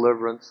before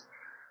deliverance?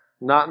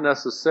 Not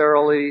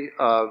necessarily,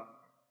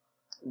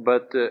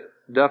 but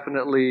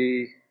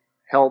definitely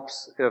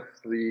helps if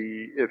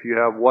you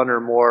have one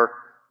or more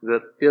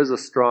that is a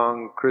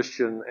strong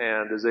Christian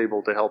and is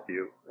able to help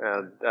you,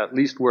 and at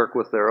least work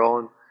with their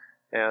own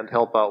and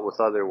help out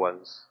with other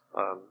ones.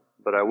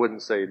 But I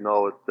wouldn't say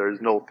no, there's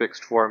no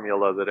fixed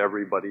formula that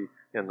everybody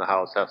in the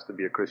house has to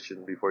be a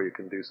Christian before you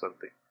can do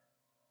something.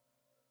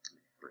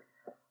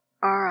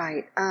 All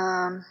right.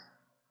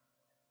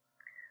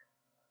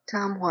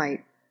 Tom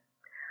White,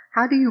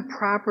 how do you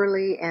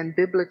properly and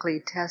biblically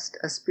test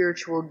a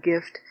spiritual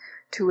gift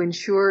to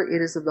ensure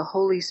it is of the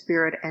Holy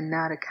Spirit and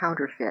not a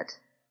counterfeit?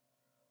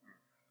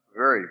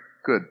 Very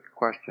good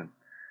question.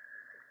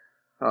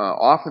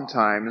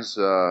 Oftentimes,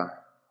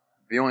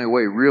 the only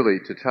way really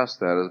to test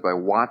that is by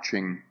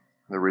watching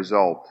the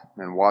result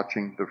and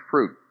watching the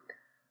fruit.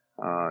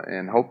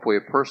 And hopefully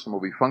a person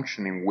will be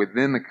functioning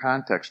within the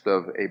context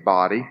of a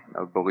body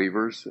of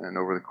believers, and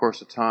over the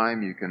course of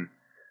time you can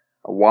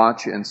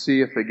watch and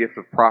see if the gift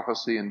of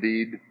prophecy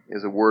indeed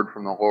is a word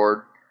from the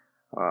Lord,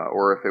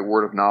 or if a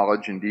word of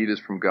knowledge indeed is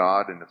from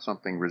God, and if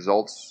something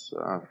results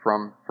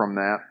from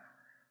that.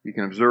 You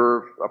can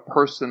observe a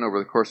person over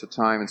the course of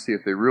time and see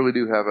if they really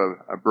do have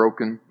a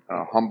broken,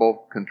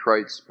 humble,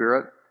 contrite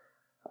spirit,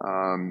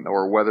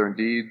 or whether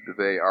indeed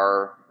they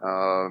are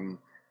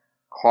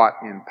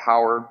caught in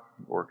power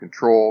or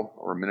control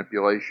or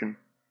manipulation.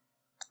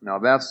 Now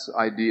that's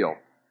ideal.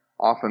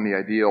 Often the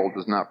ideal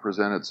does not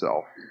present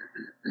itself.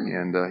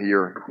 And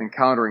you're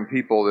encountering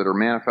people that are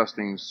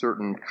manifesting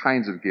certain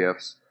kinds of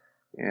gifts.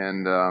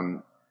 And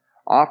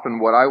often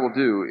what I will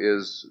do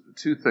is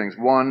two things.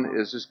 One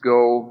is just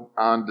go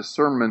on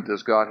discernment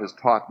as God has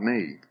taught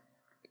me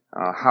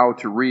how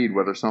to read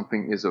whether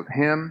something is of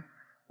Him,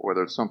 or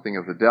whether it's something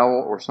of the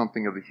devil, or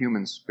something of the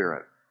human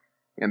spirit.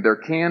 And there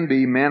can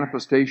be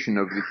manifestation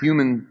of the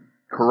human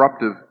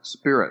corruptive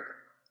spirit.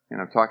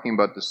 And I'm talking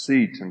about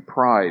deceit and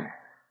pride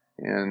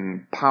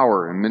and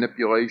power and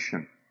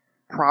manipulation.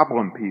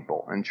 Problem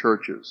people in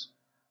churches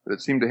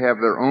that seem to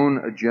have their own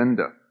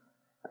agenda.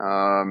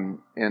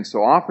 And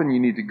so often you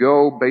need to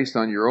go based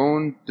on your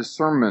own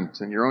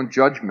discernment and your own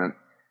judgment.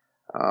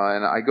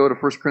 And I go to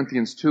 1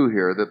 Corinthians 2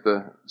 here, that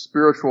the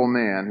spiritual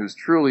man who's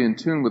truly in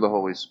tune with the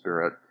Holy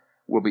Spirit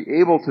will be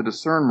able to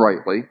discern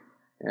rightly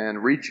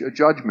and reach a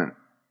judgment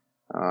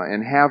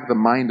and have the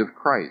mind of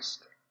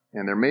Christ.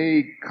 And there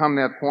may come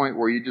that point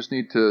where you just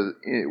need to,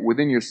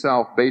 within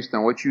yourself, based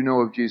on what you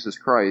know of Jesus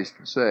Christ,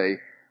 say,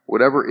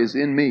 whatever is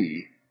in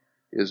me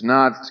is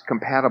not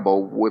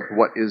compatible with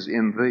what is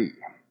in thee.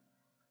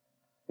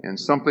 And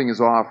something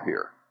is off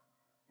here.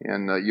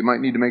 And you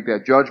might need to make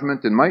that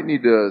judgment, and might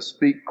need to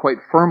speak quite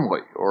firmly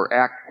or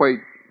act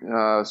quite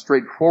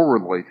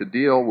straightforwardly to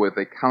deal with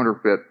a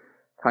counterfeit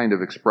kind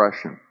of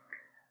expression.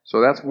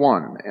 So that's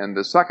one. And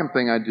the second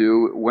thing I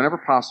do, whenever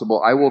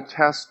possible, I will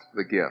test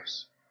the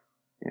gifts.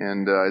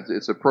 And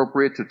it's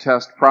appropriate to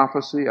test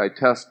prophecy. I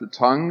test the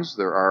tongues.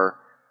 There are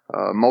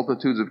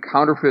multitudes of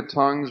counterfeit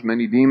tongues,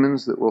 many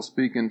demons that will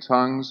speak in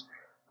tongues.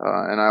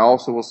 And I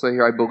also will say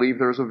here, I believe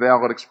there's a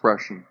valid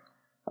expression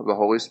of the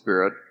Holy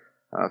Spirit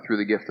through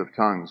the gift of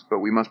tongues. But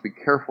we must be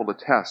careful to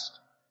test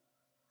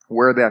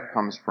where that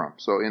comes from.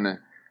 So in an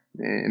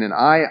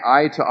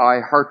eye-to-eye,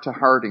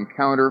 heart-to-heart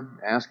encounter,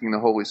 asking the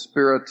Holy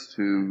Spirit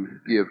to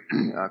give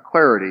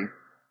clarity,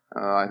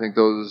 I think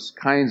those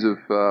kinds of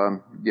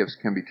gifts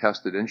can be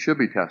tested and should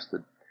be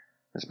tested,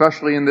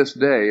 especially in this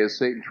day as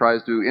Satan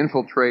tries to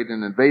infiltrate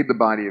and invade the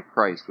body of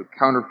Christ with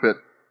counterfeit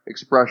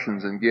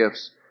expressions and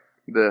gifts.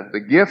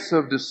 The gifts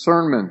of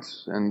discernment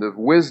and of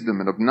wisdom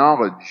and of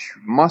knowledge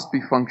must be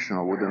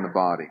functional within the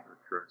body,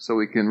 so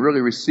we can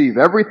really receive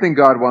everything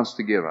God wants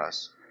to give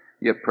us,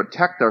 yet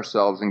protect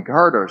ourselves and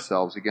guard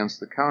ourselves against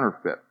the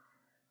counterfeit.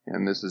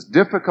 And this is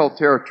difficult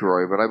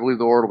territory, but I believe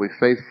the Lord will be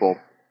faithful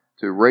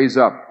to raise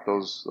up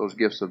those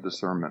gifts of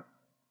discernment.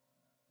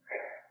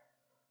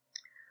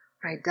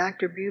 All right,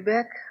 Dr.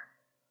 Bubeck,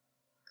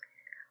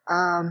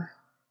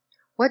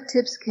 what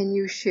tips can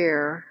you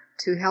share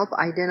to help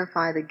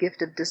identify the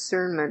gift of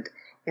discernment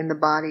in the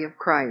body of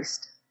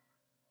Christ?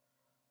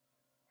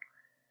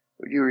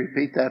 Would you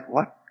repeat that?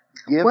 What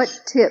gifts?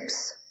 What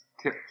tips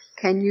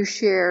can you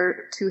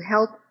share to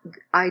help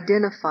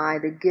identify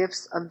the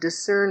gifts of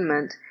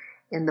discernment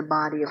in the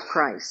body of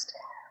Christ?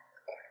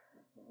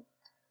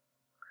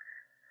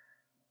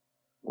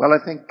 Well, I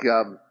think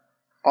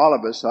all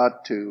of us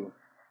ought to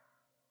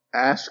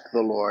ask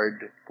the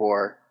Lord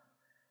for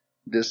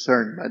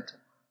discernment,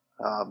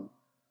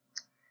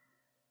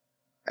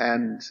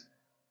 and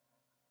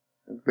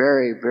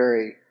very,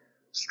 very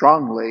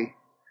strongly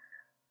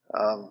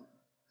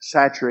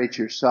saturate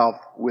yourself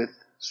with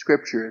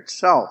Scripture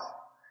itself.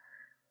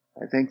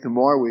 I think the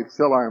more we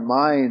fill our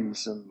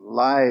minds and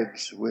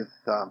lives with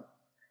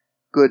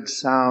good,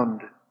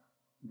 sound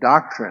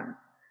doctrine,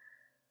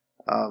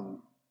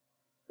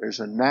 there's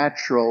a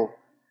natural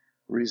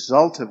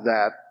result of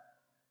that,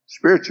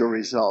 spiritual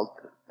result,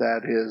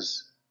 that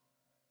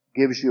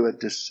gives you a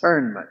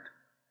discernment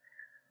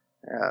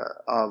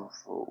of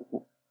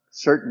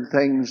certain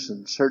things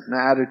and certain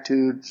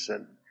attitudes,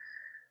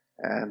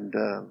 and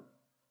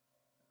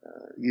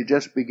you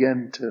just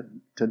begin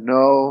to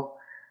know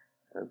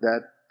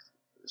that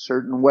a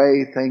certain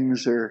way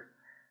things are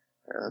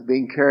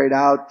being carried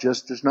out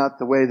just is not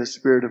the way the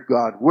Spirit of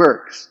God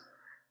works.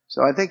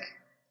 So I think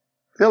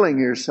filling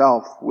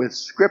yourself with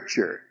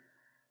Scripture,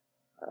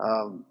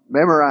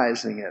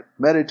 memorizing it,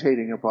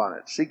 meditating upon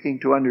it, seeking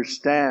to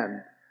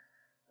understand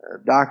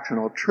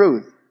doctrinal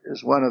truth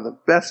is one of the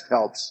best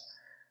helps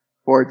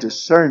for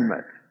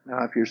discernment.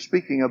 Now, if you're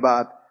speaking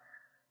about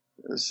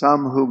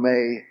some who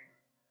may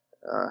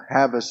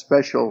have a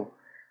special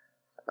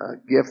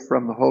gift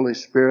from the Holy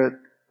Spirit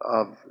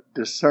of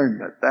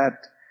discernment,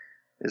 that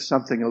is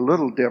something a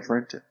little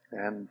different.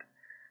 And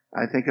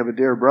I think of a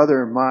dear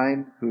brother of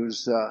mine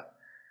who's,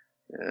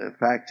 in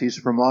fact, he's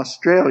from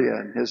Australia,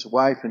 and his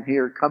wife and he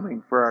are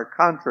coming for our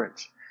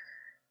conference.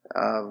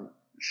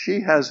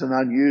 She has an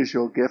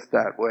unusual gift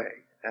that way.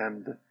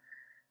 And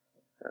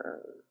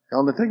the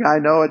only thing I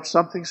know, it's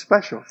something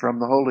special from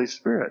the Holy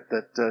Spirit,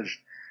 that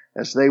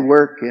as they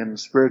work in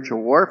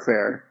spiritual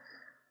warfare,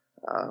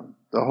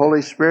 the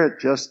Holy Spirit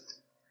just,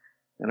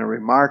 in a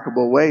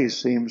remarkable way,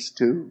 seems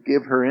to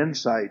give her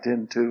insight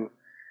into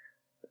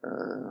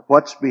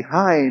what's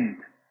behind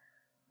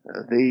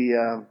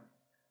the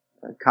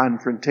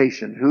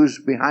confrontation, who's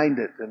behind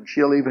it. And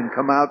she'll even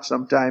come out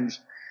sometimes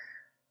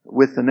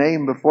with the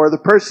name before the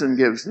person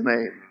gives the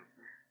name.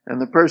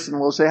 And the person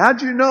will say,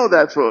 "How'd you know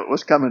that's what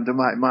was coming to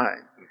my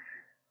mind?"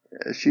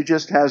 She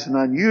just has an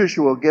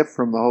unusual gift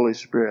from the Holy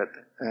Spirit.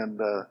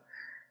 And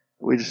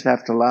we just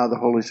have to allow the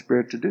Holy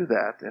Spirit to do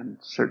that in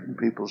certain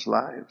people's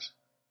lives.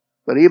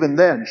 But even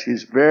then,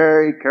 she's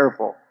very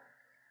careful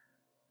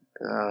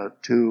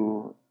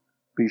to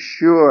be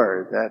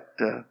sure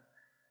that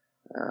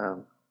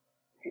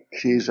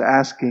she's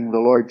asking the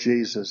Lord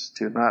Jesus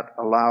to not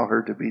allow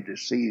her to be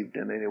deceived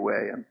in any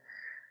way,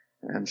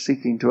 and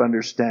seeking to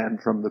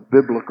understand from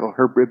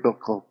her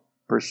biblical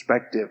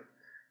perspective,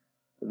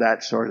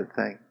 that sort of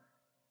thing.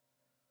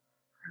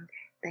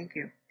 Okay, thank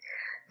you.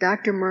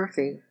 Dr.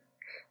 Murphy,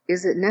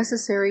 is it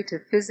necessary to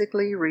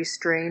physically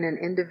restrain an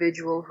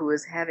individual who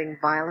is having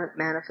violent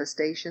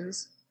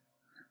manifestations?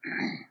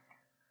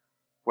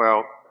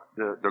 Well,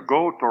 the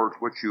goal towards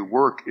which you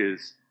work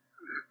is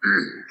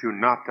to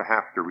not to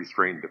have to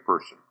restrain the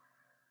person.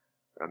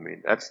 I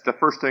mean, that's the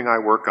first thing I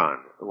work on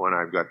when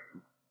I've got,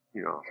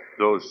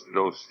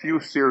 those few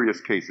serious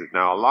cases.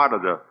 Now, a lot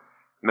of the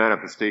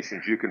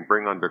manifestations you can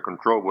bring under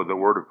control with the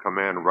word of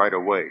command right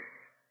away.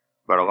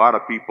 But a lot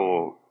of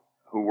people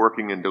who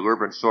working in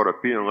deliverance sort of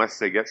feel, unless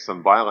they get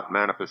some violent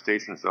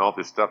manifestations and all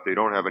this stuff, they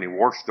don't have any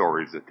war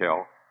stories to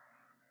tell,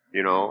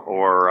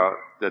 or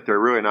that they're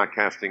really not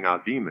casting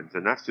out demons.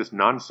 And that's just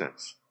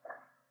nonsense.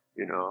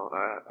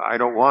 I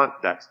don't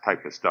want that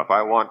type of stuff.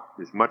 I want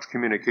as much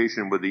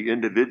communication with the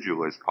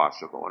individual as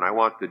possible. And I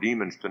want the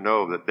demons to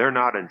know that they're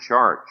not in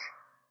charge.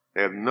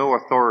 They have no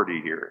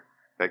authority here.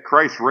 That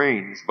Christ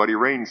reigns, but he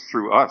reigns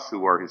through us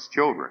who are his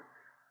children.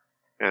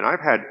 And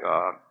I've had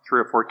 3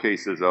 or 4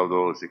 cases of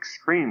those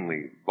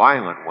extremely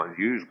violent ones.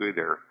 Usually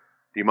they're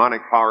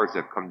demonic powers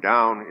that come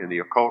down in the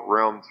occult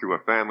realm through a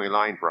family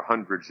line for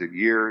hundreds of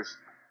years.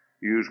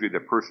 Usually the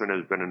person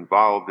has been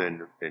involved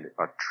in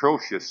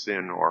atrocious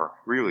sin or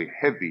really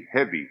heavy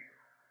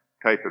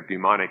type of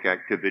demonic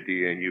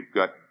activity, and you've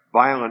got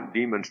violent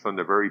demons from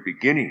the very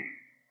beginning.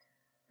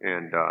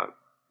 And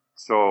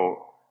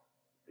so,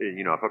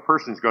 if a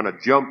person's going to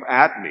jump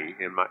at me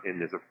and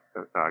there's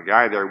a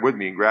guy there with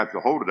me and grabs a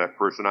hold of that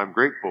person, I'm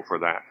grateful for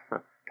that.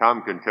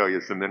 Tom can tell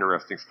you some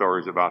interesting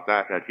stories about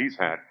that he's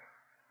had.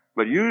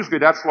 But usually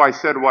that's why I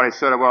said what I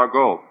said a while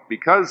ago.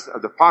 Because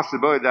of the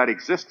possibility of that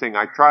existing,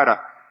 I try to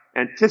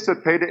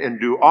anticipate it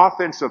and do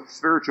offensive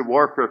spiritual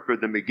warfare for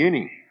the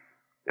beginning.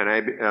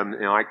 And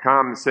like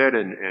Tom said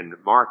and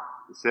Mark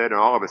said and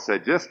all of us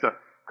said, just to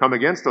come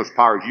against those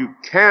powers, you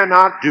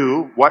cannot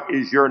do what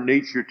is your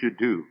nature to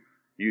do.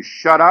 You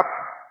shut up,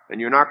 and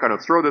you're not going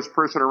to throw this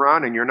person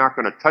around, and you're not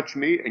going to touch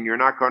me, and you're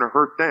not going to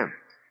hurt them.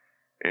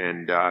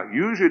 And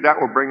usually that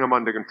will bring them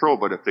under control.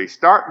 But if they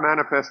start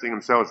manifesting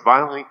themselves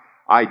violently,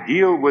 I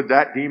deal with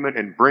that demon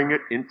and bring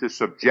it into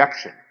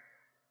subjection.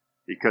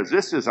 Because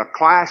this is a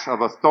clash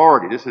of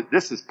authority.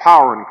 This is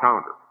power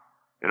encounter.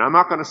 And I'm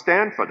not going to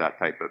stand for that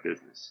type of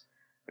business.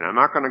 And I'm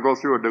not going to go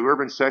through a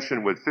deliverance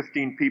session with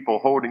 15 people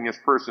holding this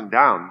person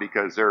down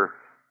because they're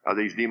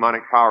these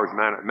demonic powers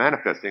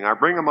manifesting. I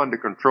bring them under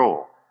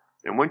control.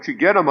 And once you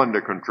get them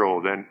under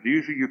control, then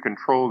usually you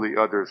control the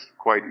others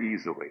quite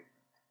easily.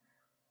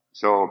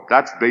 So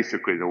that's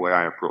basically the way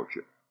I approach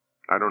it.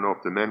 I don't know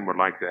if the men would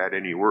like to add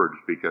any words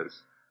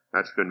because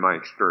that's been my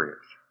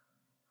experience.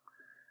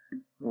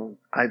 Well,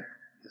 I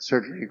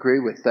certainly agree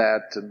with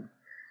that. And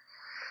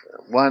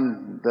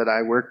one that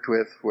I worked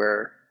with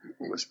where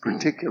it was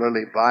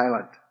particularly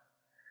violent,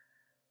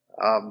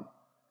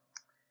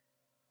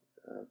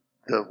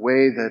 the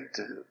way that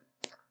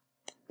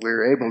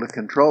we're able to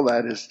control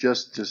that is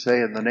just to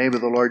say, in the name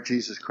of the Lord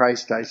Jesus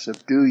Christ, I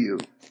subdue you.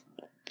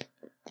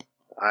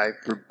 I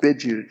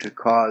forbid you to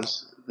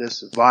cause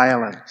this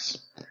violence,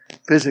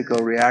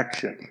 physical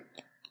reaction.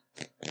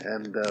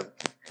 And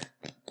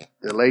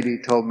the lady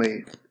told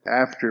me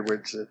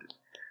afterwards that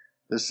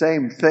the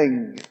same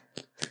thing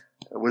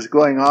was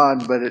going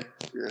on, but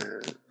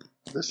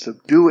the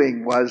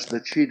subduing was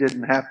that she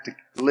didn't have to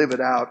live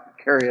it out,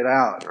 carry it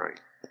out. Right.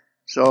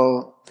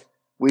 So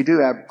we do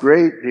have a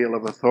great deal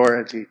of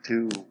authority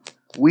to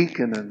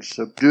weaken and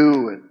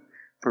subdue and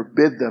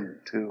forbid them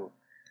to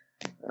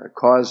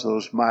cause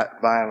those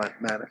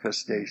violent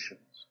manifestations.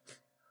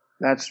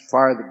 That's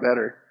far the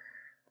better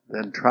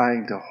than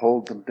trying to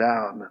hold them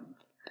down.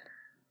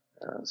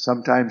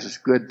 Sometimes it's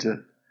good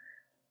to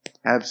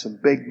have some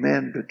big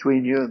men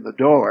between you and the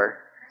door,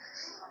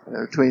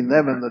 between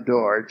them and the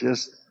door,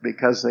 just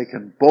because they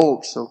can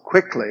bolt so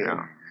quickly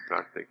Yeah,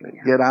 exactly.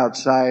 and get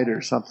outside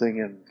or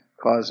something and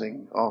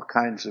causing all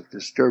kinds of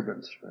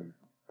disturbance.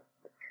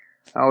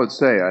 I would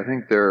say, I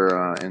think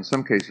there, in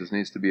some cases,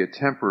 needs to be a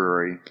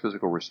temporary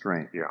physical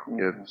restraint. Yeah.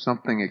 If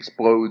something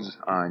explodes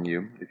on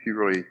you, if you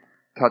really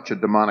touch a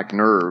demonic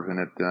nerve and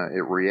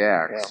it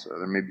reacts,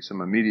 there may be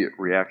some immediate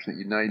reaction that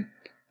you need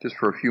just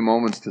for a few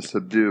moments to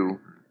subdue.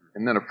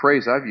 And then a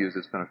phrase I've used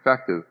that's been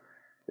effective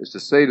is to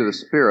say to the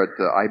spirit,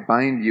 I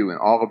bind you in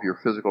all of your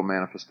physical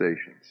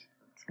manifestations.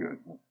 That's good.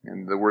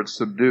 And the word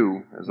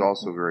subdue is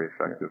also very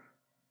effective.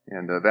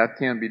 And that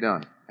can be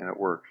done, and it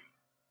works.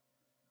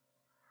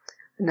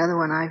 Another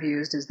one I've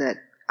used is that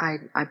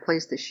I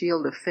place the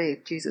shield of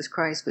faith, Jesus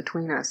Christ,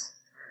 between us,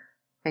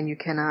 and you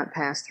cannot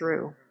pass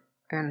through.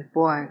 And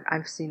boy,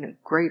 I've seen a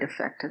great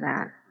effect of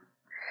that.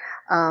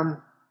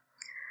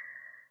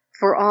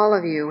 For all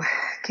of you,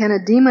 can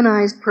a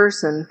demonized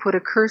person put a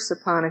curse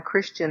upon a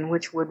Christian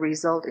which would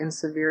result in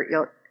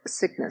severe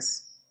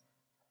sickness?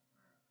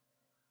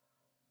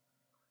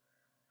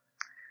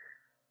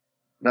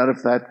 Not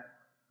if that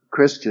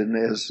Christian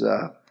is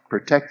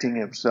protecting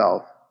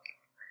himself.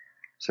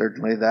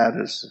 Certainly that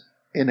is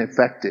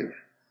ineffective.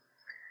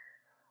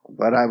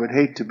 But I would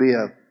hate to be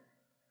a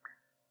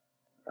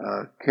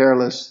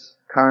careless,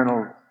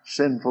 carnal,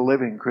 sinful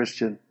living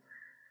Christian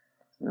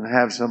and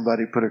have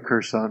somebody put a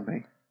curse on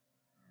me.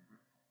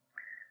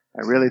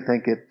 I really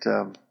think it's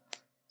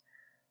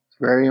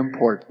very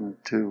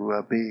important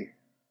to be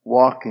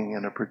walking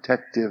in a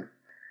protective,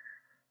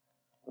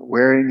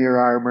 wearing your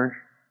armor,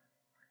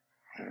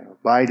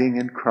 abiding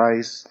in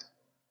Christ,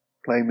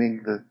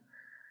 claiming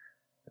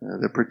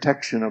the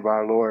protection of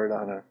our Lord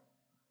on a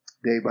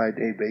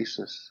day-by-day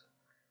basis,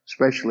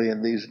 especially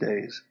in these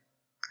days.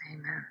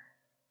 Amen.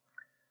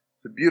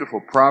 It's a beautiful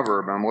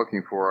proverb I'm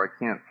looking for. I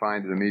can't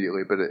find it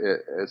immediately, but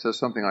it says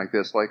something like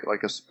this,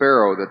 like a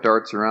sparrow that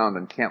darts around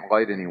and can't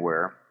light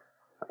anywhere.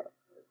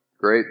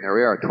 Great, there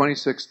we are,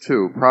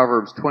 26:2,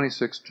 Proverbs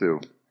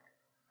 26:2.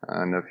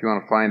 And if you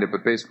want to find it,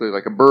 but basically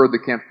like a bird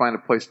that can't find a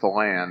place to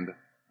land,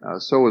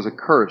 so is a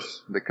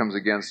curse that comes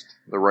against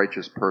the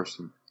righteous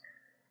person.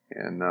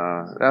 And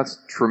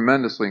that's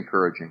tremendously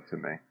encouraging to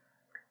me.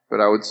 But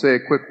I would say a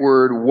quick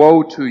word,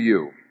 woe to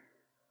you.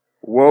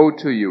 Woe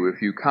to you if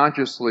you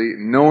consciously,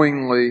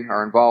 knowingly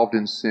are involved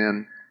in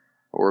sin,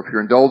 or if you're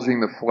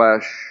indulging the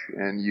flesh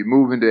and you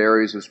move into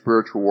areas of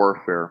spiritual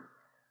warfare.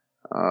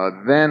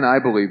 Then I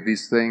believe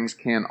these things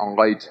can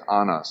alight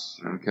on us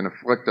and can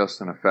afflict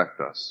us and affect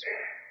us.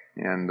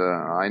 And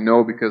I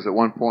know because at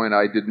one point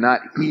I did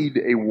not heed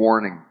a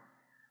warning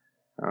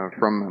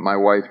from my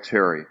wife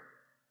Terry.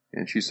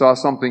 And she saw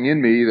something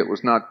in me that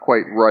was not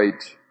quite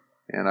right,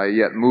 and I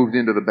yet moved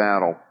into the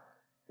battle.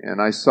 And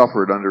I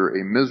suffered under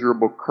a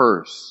miserable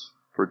curse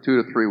for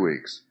 2 to 3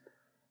 weeks.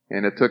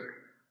 And it took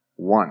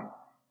one,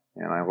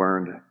 and I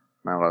learned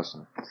my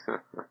lesson.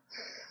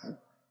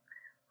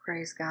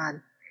 Praise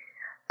God.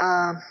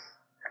 And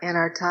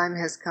our time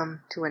has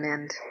come to an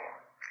end.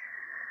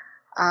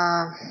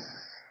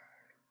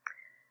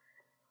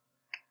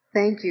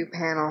 Thank you,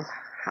 panel.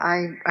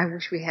 I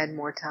wish we had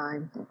more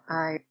time.